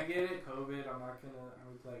 And I get it, COVID. I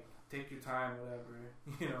was like, take your time, whatever.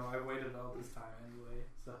 You know, I waited all this time anyway.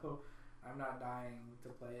 So I'm not dying to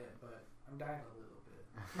play it, but I'm dying a little bit.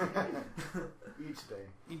 Each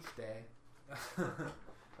day.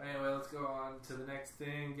 But anyway, let's go on to the next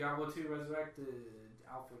thing. Diablo 2 Resurrected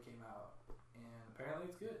Alpha came out. And apparently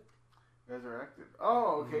it's good. Resurrected.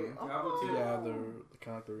 Oh, okay. Diablo 2. Yeah, the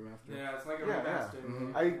kind of the remaster. Yeah, it's like a remaster.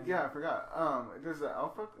 I forgot. There's the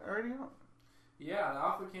alpha already out? Yeah, the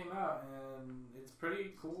alpha came out, and it's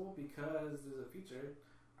pretty cool because there's a feature.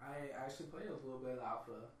 I actually played a little bit of the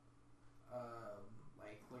alpha,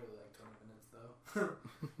 literally 20 minutes though.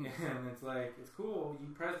 And it's cool.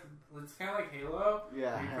 You press, it's kind of like Halo.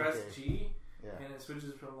 Yeah. You press G, and it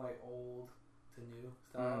switches from like old to new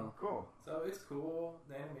style. Cool. So it's cool.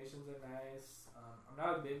 The animations are nice. I'm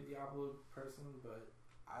not a big Diablo person, but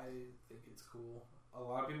I think it's cool. A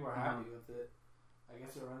lot of people are happy with it. I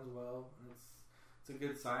guess it runs well, and it's a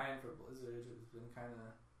good sign for Blizzard. It's been kind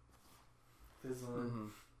of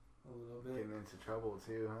fizzling a little bit. Getting into trouble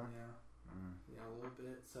too, huh? Yeah. Yeah, a little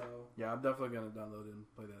bit. So yeah, I'm definitely gonna download it and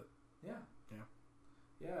play that.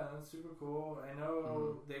 Yeah, that's super cool. I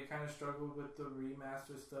know they kind of struggled with the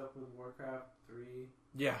remaster stuff with Warcraft 3.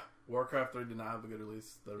 Yeah, Warcraft 3 did not have a good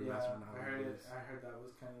release. The remaster did not have a good release. I heard that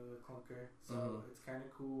was kind of a clunker. So it's kind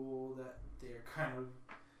of cool that they're kind of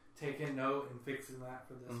taking note and fixing that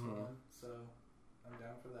for this one. So I'm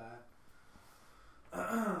down for that.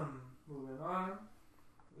 Moving on,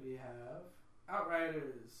 we have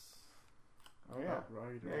Outriders. Oh yeah,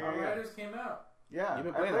 Outriders came out. Yeah, you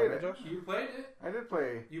been I playing played that, right, Josh? You played it? I did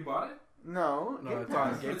play. You bought it? No, it's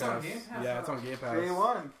on Game It's on Pass. Game Pass. Yeah, it's on Game Pass. Day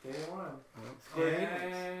one.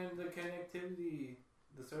 And the connectivity,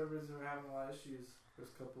 the servers are having a lot of issues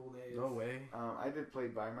first couple of days. No way. I did play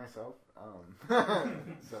by myself.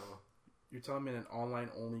 So You're telling me an online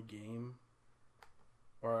only game,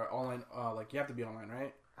 or online? Like you have to be online,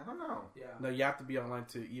 right? I don't know. Yeah. No, you have to be online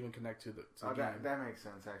to even connect to the game. That makes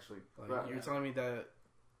sense actually. Like, But you're telling me that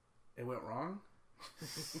it went wrong?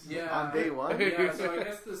 Yeah. On day one. Yeah. So I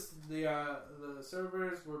guess the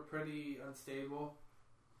servers were pretty unstable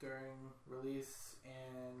during release,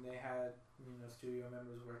 and they had studio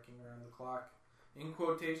members working around the clock, in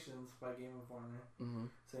quotations by Game Informer,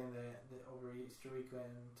 saying that over Easter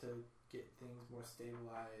weekend to get things more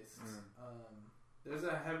stabilized. There's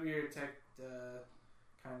a heavier tech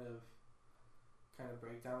kind of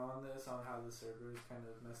breakdown on this, on how the servers kind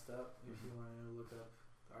of messed up. If you want to look up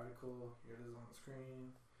the article, here it is on the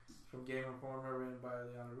screen. From Game Informer, written by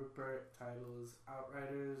Liana Rupert. Title is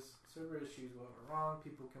Outriders. Server issues what went wrong.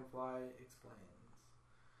 People Can Fly explains.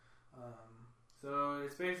 So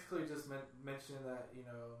it's basically just mentioning that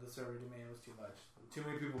the server demand was too much. Too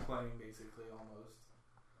many people playing, basically, almost.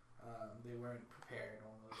 They weren't prepared,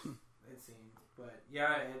 almost. It seemed. But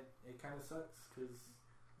yeah, it kind of sucks because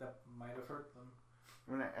that might have hurt them.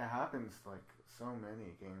 I mean, it happens like so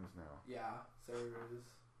many games now. Yeah, servers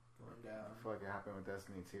going down. I feel like it happened with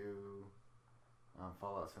Destiny 2,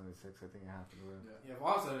 Fallout 76. I think it happened with. Yeah,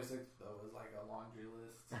 Fallout 76 though was like a laundry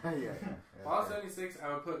list. yeah. Fallout 76, I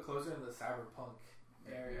would put closer in the cyberpunk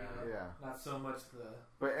area. Yeah. Not so much the.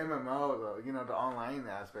 But MMO though, the online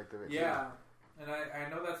aspect of it. Yeah, too. And I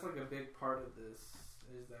know that's like a big part of this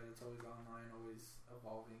is that it's always online, always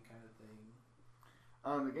evolving kind of thing.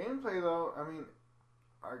 The gameplay though, I mean,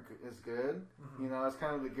 is good. It's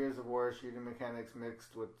kind of the Gears of War shooting mechanics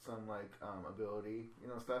mixed with some like ability,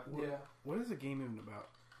 stuff. Yeah. What is the game even about?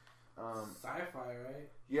 Sci-fi, right?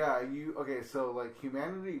 Yeah. So like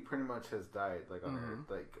humanity pretty much has died like on Earth.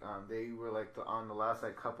 Like they were like on the last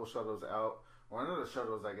like couple shuttles out. One of the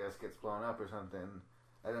shuttles I guess gets blown up or something,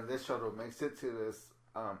 and then this shuttle makes it to this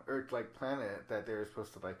Earth-like planet that they're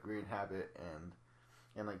supposed to like re-inhabit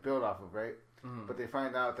and like build off of, right? But they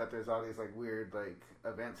find out that there's all these like weird like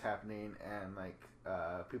events happening, and like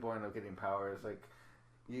people end up getting powers. Like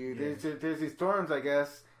there's these storms, I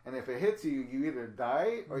guess, and if it hits you, you either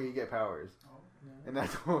die or you get powers, and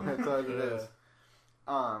that's all it is.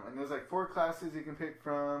 And there's like 4 classes you can pick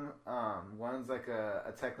from. One's like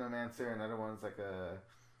a technomancer, another one's like a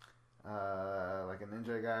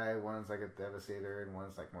ninja guy. One's like a devastator, and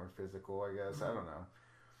one's like more physical, I guess. I don't know.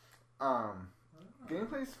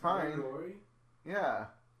 Gameplay's fine. Really gory? Yeah.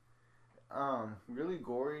 Really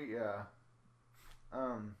gory. Yeah.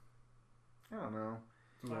 I don't know.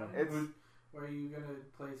 Were you gonna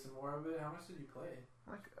play some more of it? How much did you play?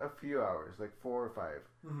 Like a few hours, like 4 or 5.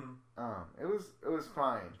 It was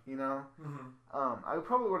fine. I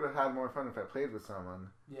probably would have had more fun if I played with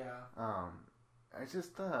someone. Yeah. I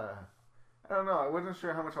just I don't know. I wasn't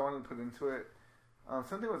sure how much I wanted to put into it.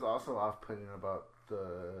 Something was also off-putting about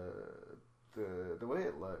the way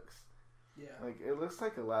it looks. Yeah. Like it looks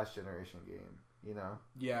like a last generation game,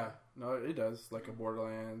 Yeah, no, it does. Like a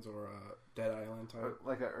Borderlands or a Dead Island type.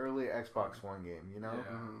 Like an early Xbox One game, Yeah.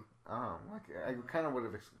 Like I kind of would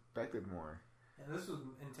have expected more. And this was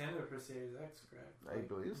intended for Series X, correct? I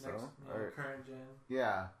believe so. Or current gen.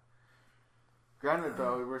 Yeah. Granted,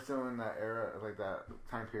 though, we're still in that era, like that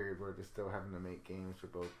time period where they're still having to make games for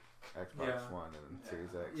both Xbox One and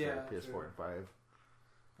Series X, or PS4 and 5.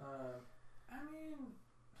 I mean,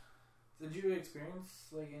 did you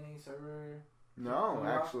experience like any server? No,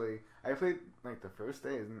 actually, I played like the first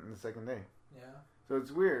day and the second day. Yeah. So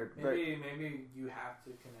it's weird. Maybe you have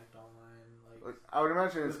to connect online. Like I would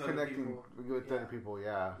imagine it's with other connecting people. with other people.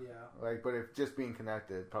 Yeah. Yeah. Like, but if just being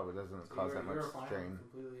connected probably doesn't cause that much strain.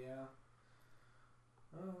 Completely, yeah.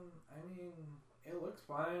 I mean, it looks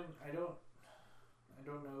fine. I don't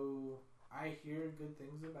know. I hear good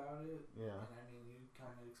things about it. Yeah. And I mean, you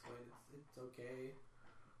kind of explained it's okay.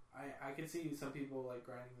 I could see some people like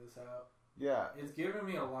grinding this out. Yeah. It's giving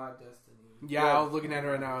me a lot of Destiny. Yeah, I was looking at it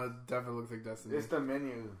right now. It definitely looks like Destiny. It's the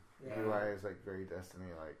menu Yeah. UI is like very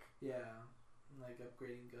Destiny like. Yeah. Like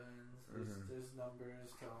upgrading guns. There's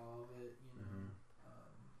numbers to all of it.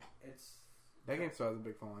 It's that game still has a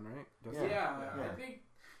big following, right? Destiny? Yeah.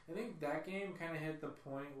 I think that game kind of hit the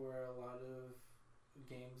point where a lot of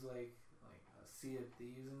games like Sea of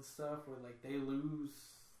Thieves and stuff, where like they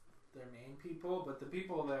lose their main people, but the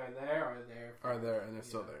people that are there and they're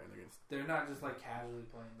still there, and they're not just like casually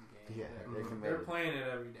playing the game. Yeah, they're playing it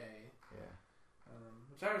every day. Yeah.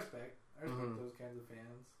 Which I respect. I respect those kinds of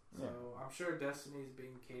fans. So I'm sure Destiny's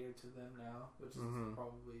being catered to them now, which is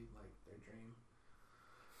probably like their dream.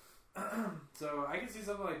 So I can see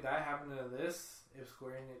something like that happening to this if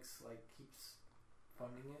Square Enix like keeps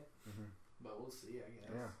funding it. But we'll see, I guess.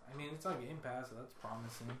 Yeah. I mean, it's on Game Pass, so that's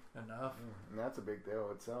promising enough. And that's a big deal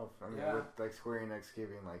itself. I mean, with like Square Enix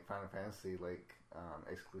giving like Final Fantasy like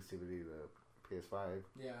exclusivity to PS5.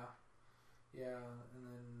 Yeah, and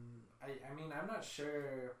then I mean, I'm not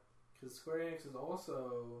sure because Square Enix is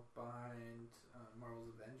also behind Marvel's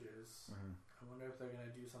Avengers. I wonder if they're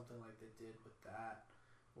gonna do something like they did with that,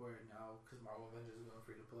 where now because Marvel Avengers is going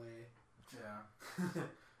free to play. Yeah.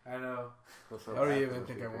 I know. I don't even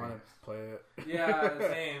think I want to play it. Yeah,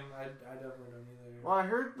 same. I definitely don't either. Well, I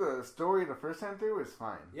heard the story the first time through was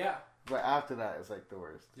fine. Yeah. But after that, it's like the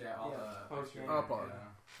worst. Yeah, the post-game.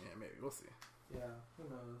 Yeah, maybe. We'll see. Yeah, who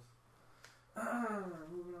knows?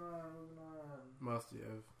 Moving on. What else do you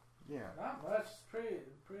have? Yeah. Not much. Pretty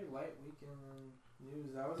light weekend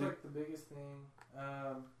news. That was like the biggest thing.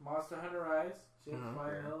 Monster Hunter Rise. She had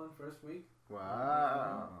 5 million first week.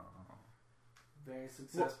 Wow. Very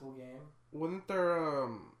successful game. Wasn't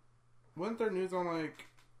there news on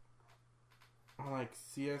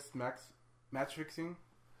CS match fixing?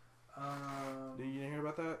 Did you hear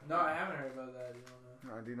about that? No, I haven't heard about that. You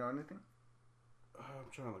don't know. Do you know anything? I'm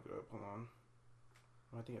trying to look it up. Hold on.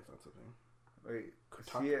 I think I found something. Wait,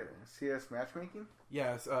 CS matchmaking?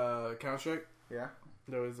 Yes, Counter Strike. Yeah.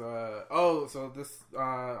 There was so this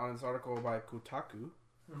on this article by Kotaku.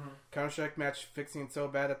 Counter Strike match fixing so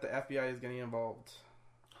bad that the FBI is getting involved.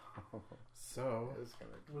 So was there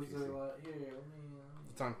here?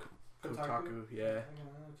 it's on Kotaku. Yeah.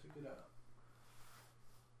 Check it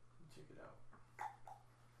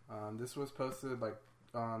out. This was posted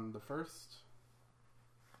on the 1st.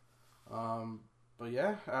 But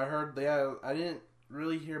yeah, I heard. Yeah, I didn't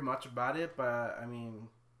really hear much about it, but I mean,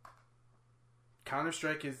 Counter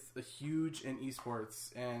Strike is huge in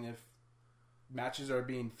esports, and if matches are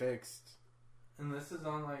being fixed. And this is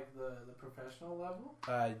on the professional level?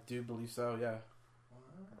 I do believe so, yeah.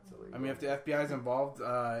 Wow. I mean, if the FBI is involved,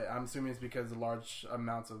 I'm assuming it's because large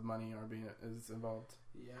amounts of money is involved.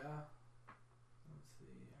 Yeah. Let's see.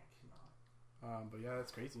 I cannot. But yeah,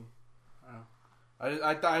 that's crazy.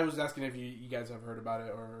 I thought I was asking if you guys have heard about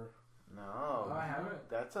it or. No, I haven't.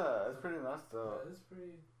 That's pretty nuts though. It's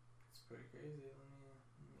pretty crazy. Let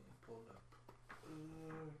me pull it up.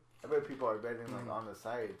 I bet people are betting on the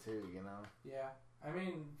side too, you know. Yeah, I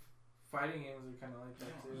mean, fighting games are kind of like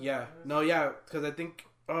that too. Yeah, because I think.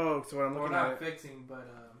 Oh, so what I'm looking at. We're not fixing, but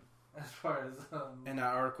as far as in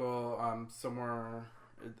that article, somewhere,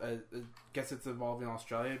 I guess it's evolving in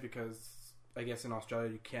Australia because I guess in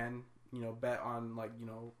Australia you can bet on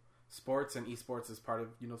sports, and esports is part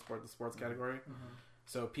of the sports category.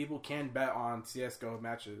 So people can bet on CS:GO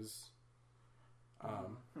matches.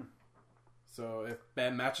 So if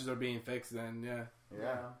bad matches are being fixed, then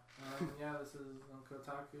yeah. This is on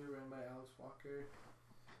Kotaku, written by Alex Walker.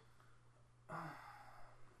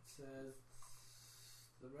 It says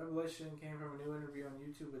the revelation came from a new interview on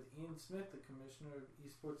YouTube with Ian Smith, the Commissioner of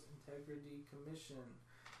Esports Integrity Commission,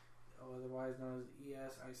 otherwise known as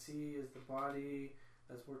ESIC, is the body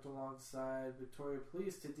that's worked alongside Victoria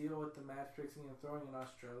Police to deal with the match fixing and throwing in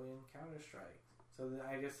Australian Counter-Strike. So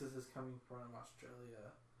I guess this is coming from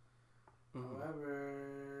Australia.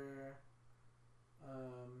 However,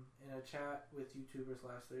 in a chat with YouTuber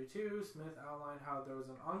 /32, Smith outlined how there was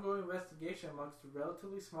an ongoing investigation amongst a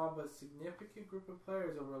relatively small but significant group of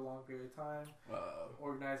players over a long period of time.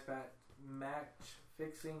 Organized match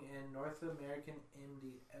fixing in North American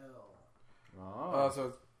MDL.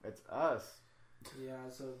 So it's us. Yeah,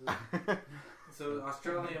 so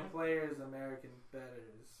Australian players, American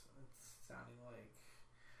bettors. It's sounding like.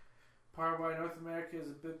 Part of why North America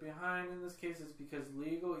is a bit behind in this case is because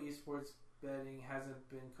legal esports betting hasn't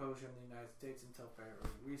been kosher in the United States until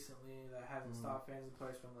fairly recently. That hasn't stopped fans and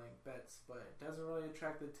players from laying bets, but it doesn't really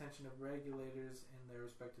attract the attention of regulators in their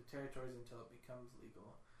respective territories until it becomes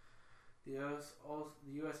legal. The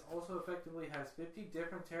U.S. also effectively has 50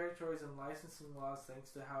 different territories and licensing laws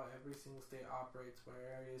thanks to how every single state operates, where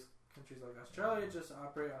countries like Australia just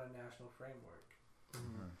operate on a national framework.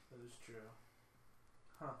 That is true.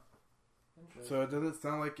 Huh. So it doesn't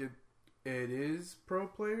sound like it is pro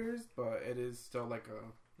players, but it is still kind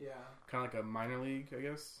of like a minor league, I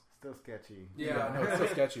guess. Still sketchy. Yeah, no, it's still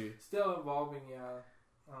sketchy. Still involving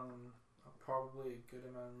probably a good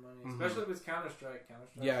amount of money, especially with Counter Strike.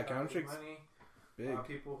 Counter-Strike's money. Big.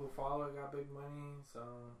 People who follow it got big money, so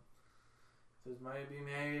if there's money to be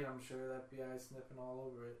made, I'm sure the FBI is sniffing all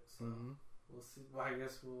over it. So we'll see. Well, I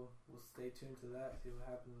guess we'll stay tuned to that. See what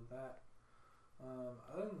happens with that.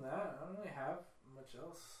 Other than that, I don't really have much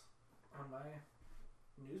else on my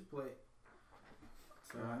news plate.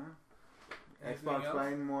 So, Xbox else?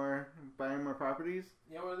 buying more properties.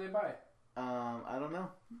 Yeah, what do they buy? I don't know.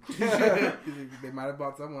 They might have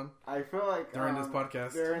bought someone. I feel like during this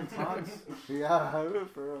podcast. They're in talks. Yeah,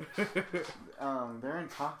 for real. They're in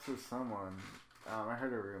talks with someone. I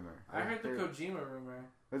heard a rumor. I heard the Kojima rumor.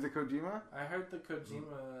 Was it Kojima? I heard the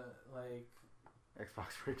Kojima like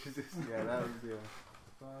Xbox purchases. Yeah, that was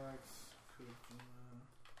Xbox Kojima.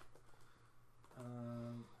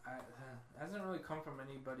 It hasn't really come from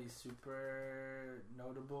anybody super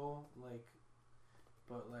notable,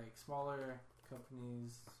 but smaller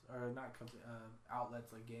companies or not company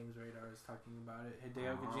outlets like Games Radar is talking about it.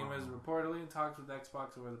 Hideo Kojima is reportedly in talks with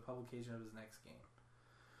Xbox over the publication of his next game.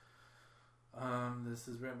 This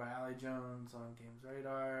is written by Ali Jones on Games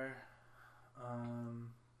Radar.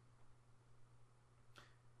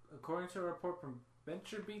 According to a report from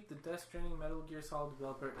VentureBeat, the Death Stranding Metal Gear Solid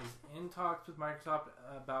developer is in talks with Microsoft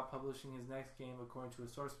about publishing his next game, according to a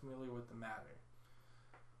source familiar with the matter.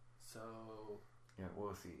 So, yeah,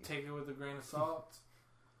 we'll see. Take it with a grain of salt.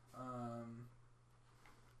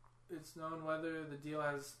 It's known whether the deal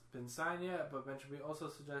has been signed yet, but VentureBeat also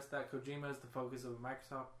suggests that Kojima is the focus of a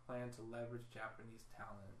Microsoft plan to leverage Japanese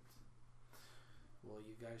talent. Well,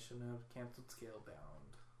 you guys shouldn't have canceled Scalebound.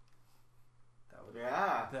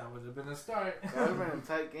 That would have been a start. That would have been a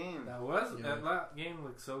tight game. That game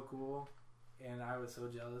looked so cool, and I was so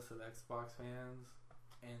jealous of Xbox fans.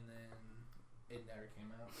 And then it never came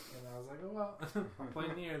out, and I was like, "Oh well, I'll play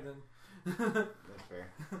Nier then." That's fair.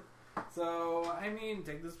 So I mean,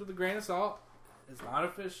 take this with a grain of salt. It's not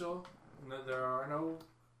official. No, there are no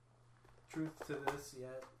truth to this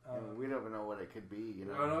yet. We don't even know what it could be. You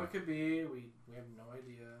know, we don't know what it could be. We have no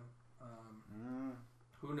idea.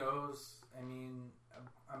 Who knows? I mean,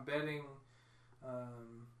 I'm betting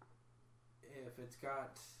if it's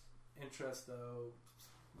got interest, though,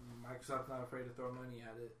 Microsoft's not afraid to throw money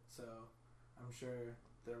at it. So I'm sure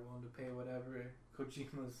they're willing to pay whatever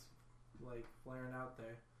Kojima's flaring out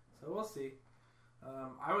there. So we'll see.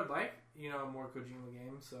 I would like, more Kojima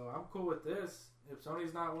games, so I'm cool with this. If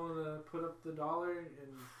Sony's not willing to put up the dollar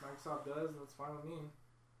and Microsoft does, that's fine with me.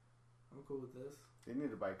 I'm cool with this. They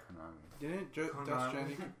need to buy Konami. Didn't Death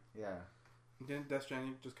Stranding? Yeah. Didn't Death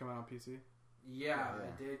Stranding just come out on PC? Yeah,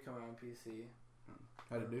 it did come out on PC.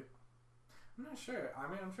 How'd it do? I'm not sure. I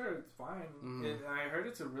mean, I'm sure it's fine. I heard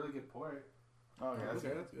it's a really good port. Oh yeah, that's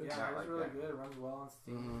good. Yeah, it's really good. It runs well on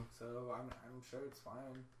Steam, so I'm sure it's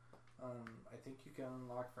fine. I think you can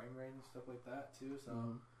unlock frame rate and stuff like that too. So,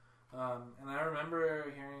 and I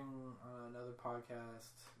remember hearing on another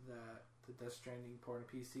podcast that the Death Stranding port on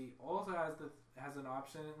PC also has an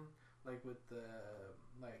option with the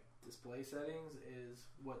display settings is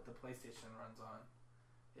what the PlayStation runs on.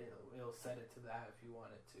 It'll set it to that if you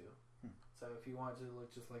want it to. So if you want it to look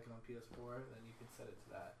just like on PS4, then you can set it to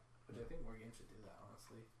that. Which I think more games should do that,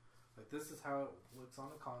 honestly. This is how it looks on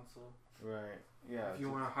the console. Right. Yeah. If you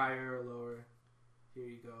want higher or lower, here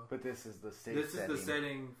you go. But this is the safe This setting. is the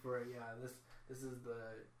setting for This is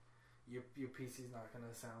the your PC's not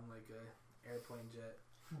gonna sound like a airplane jet.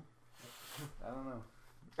 I don't know.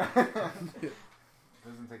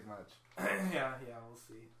 Doesn't take much. yeah, we'll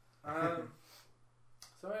see.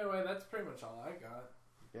 So anyway, that's pretty much all I got.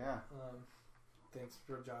 Yeah. Thanks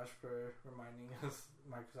for Josh for reminding us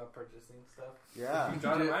Microsoft purchasing stuff. Yeah.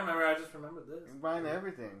 I remember. I just remembered this. You're buying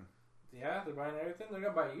everything. Yeah, they're buying everything. They're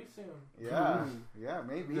gonna buy you soon. Yeah. Yeah,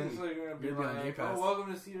 maybe. Eventually, you're gonna be Maybe on Game Pass. "Oh,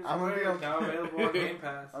 welcome to Cedar I'm gonna be Squared, on- now available on Game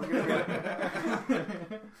Pass." I'm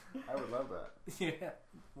gonna I would love that. Yeah.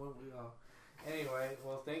 Well, we all. Anyway,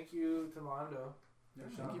 well, thank you to Mando. Yeah,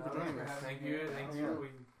 thank you for joining us. Thank you. Thank Yeah. you.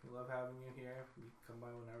 We love having you here. You come by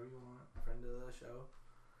whenever you want. Friend of the show.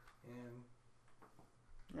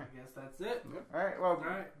 And I guess that's it. Yep. All right. Well, All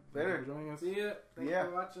right. later. Thank you for joining us. See ya. Thanks Yeah.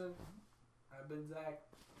 for watching. I've been Zach.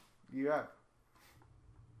 Yeah.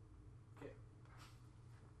 Okay.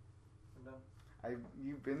 I'm done.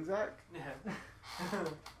 You been Zach? Yeah.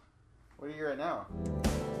 What are you at now?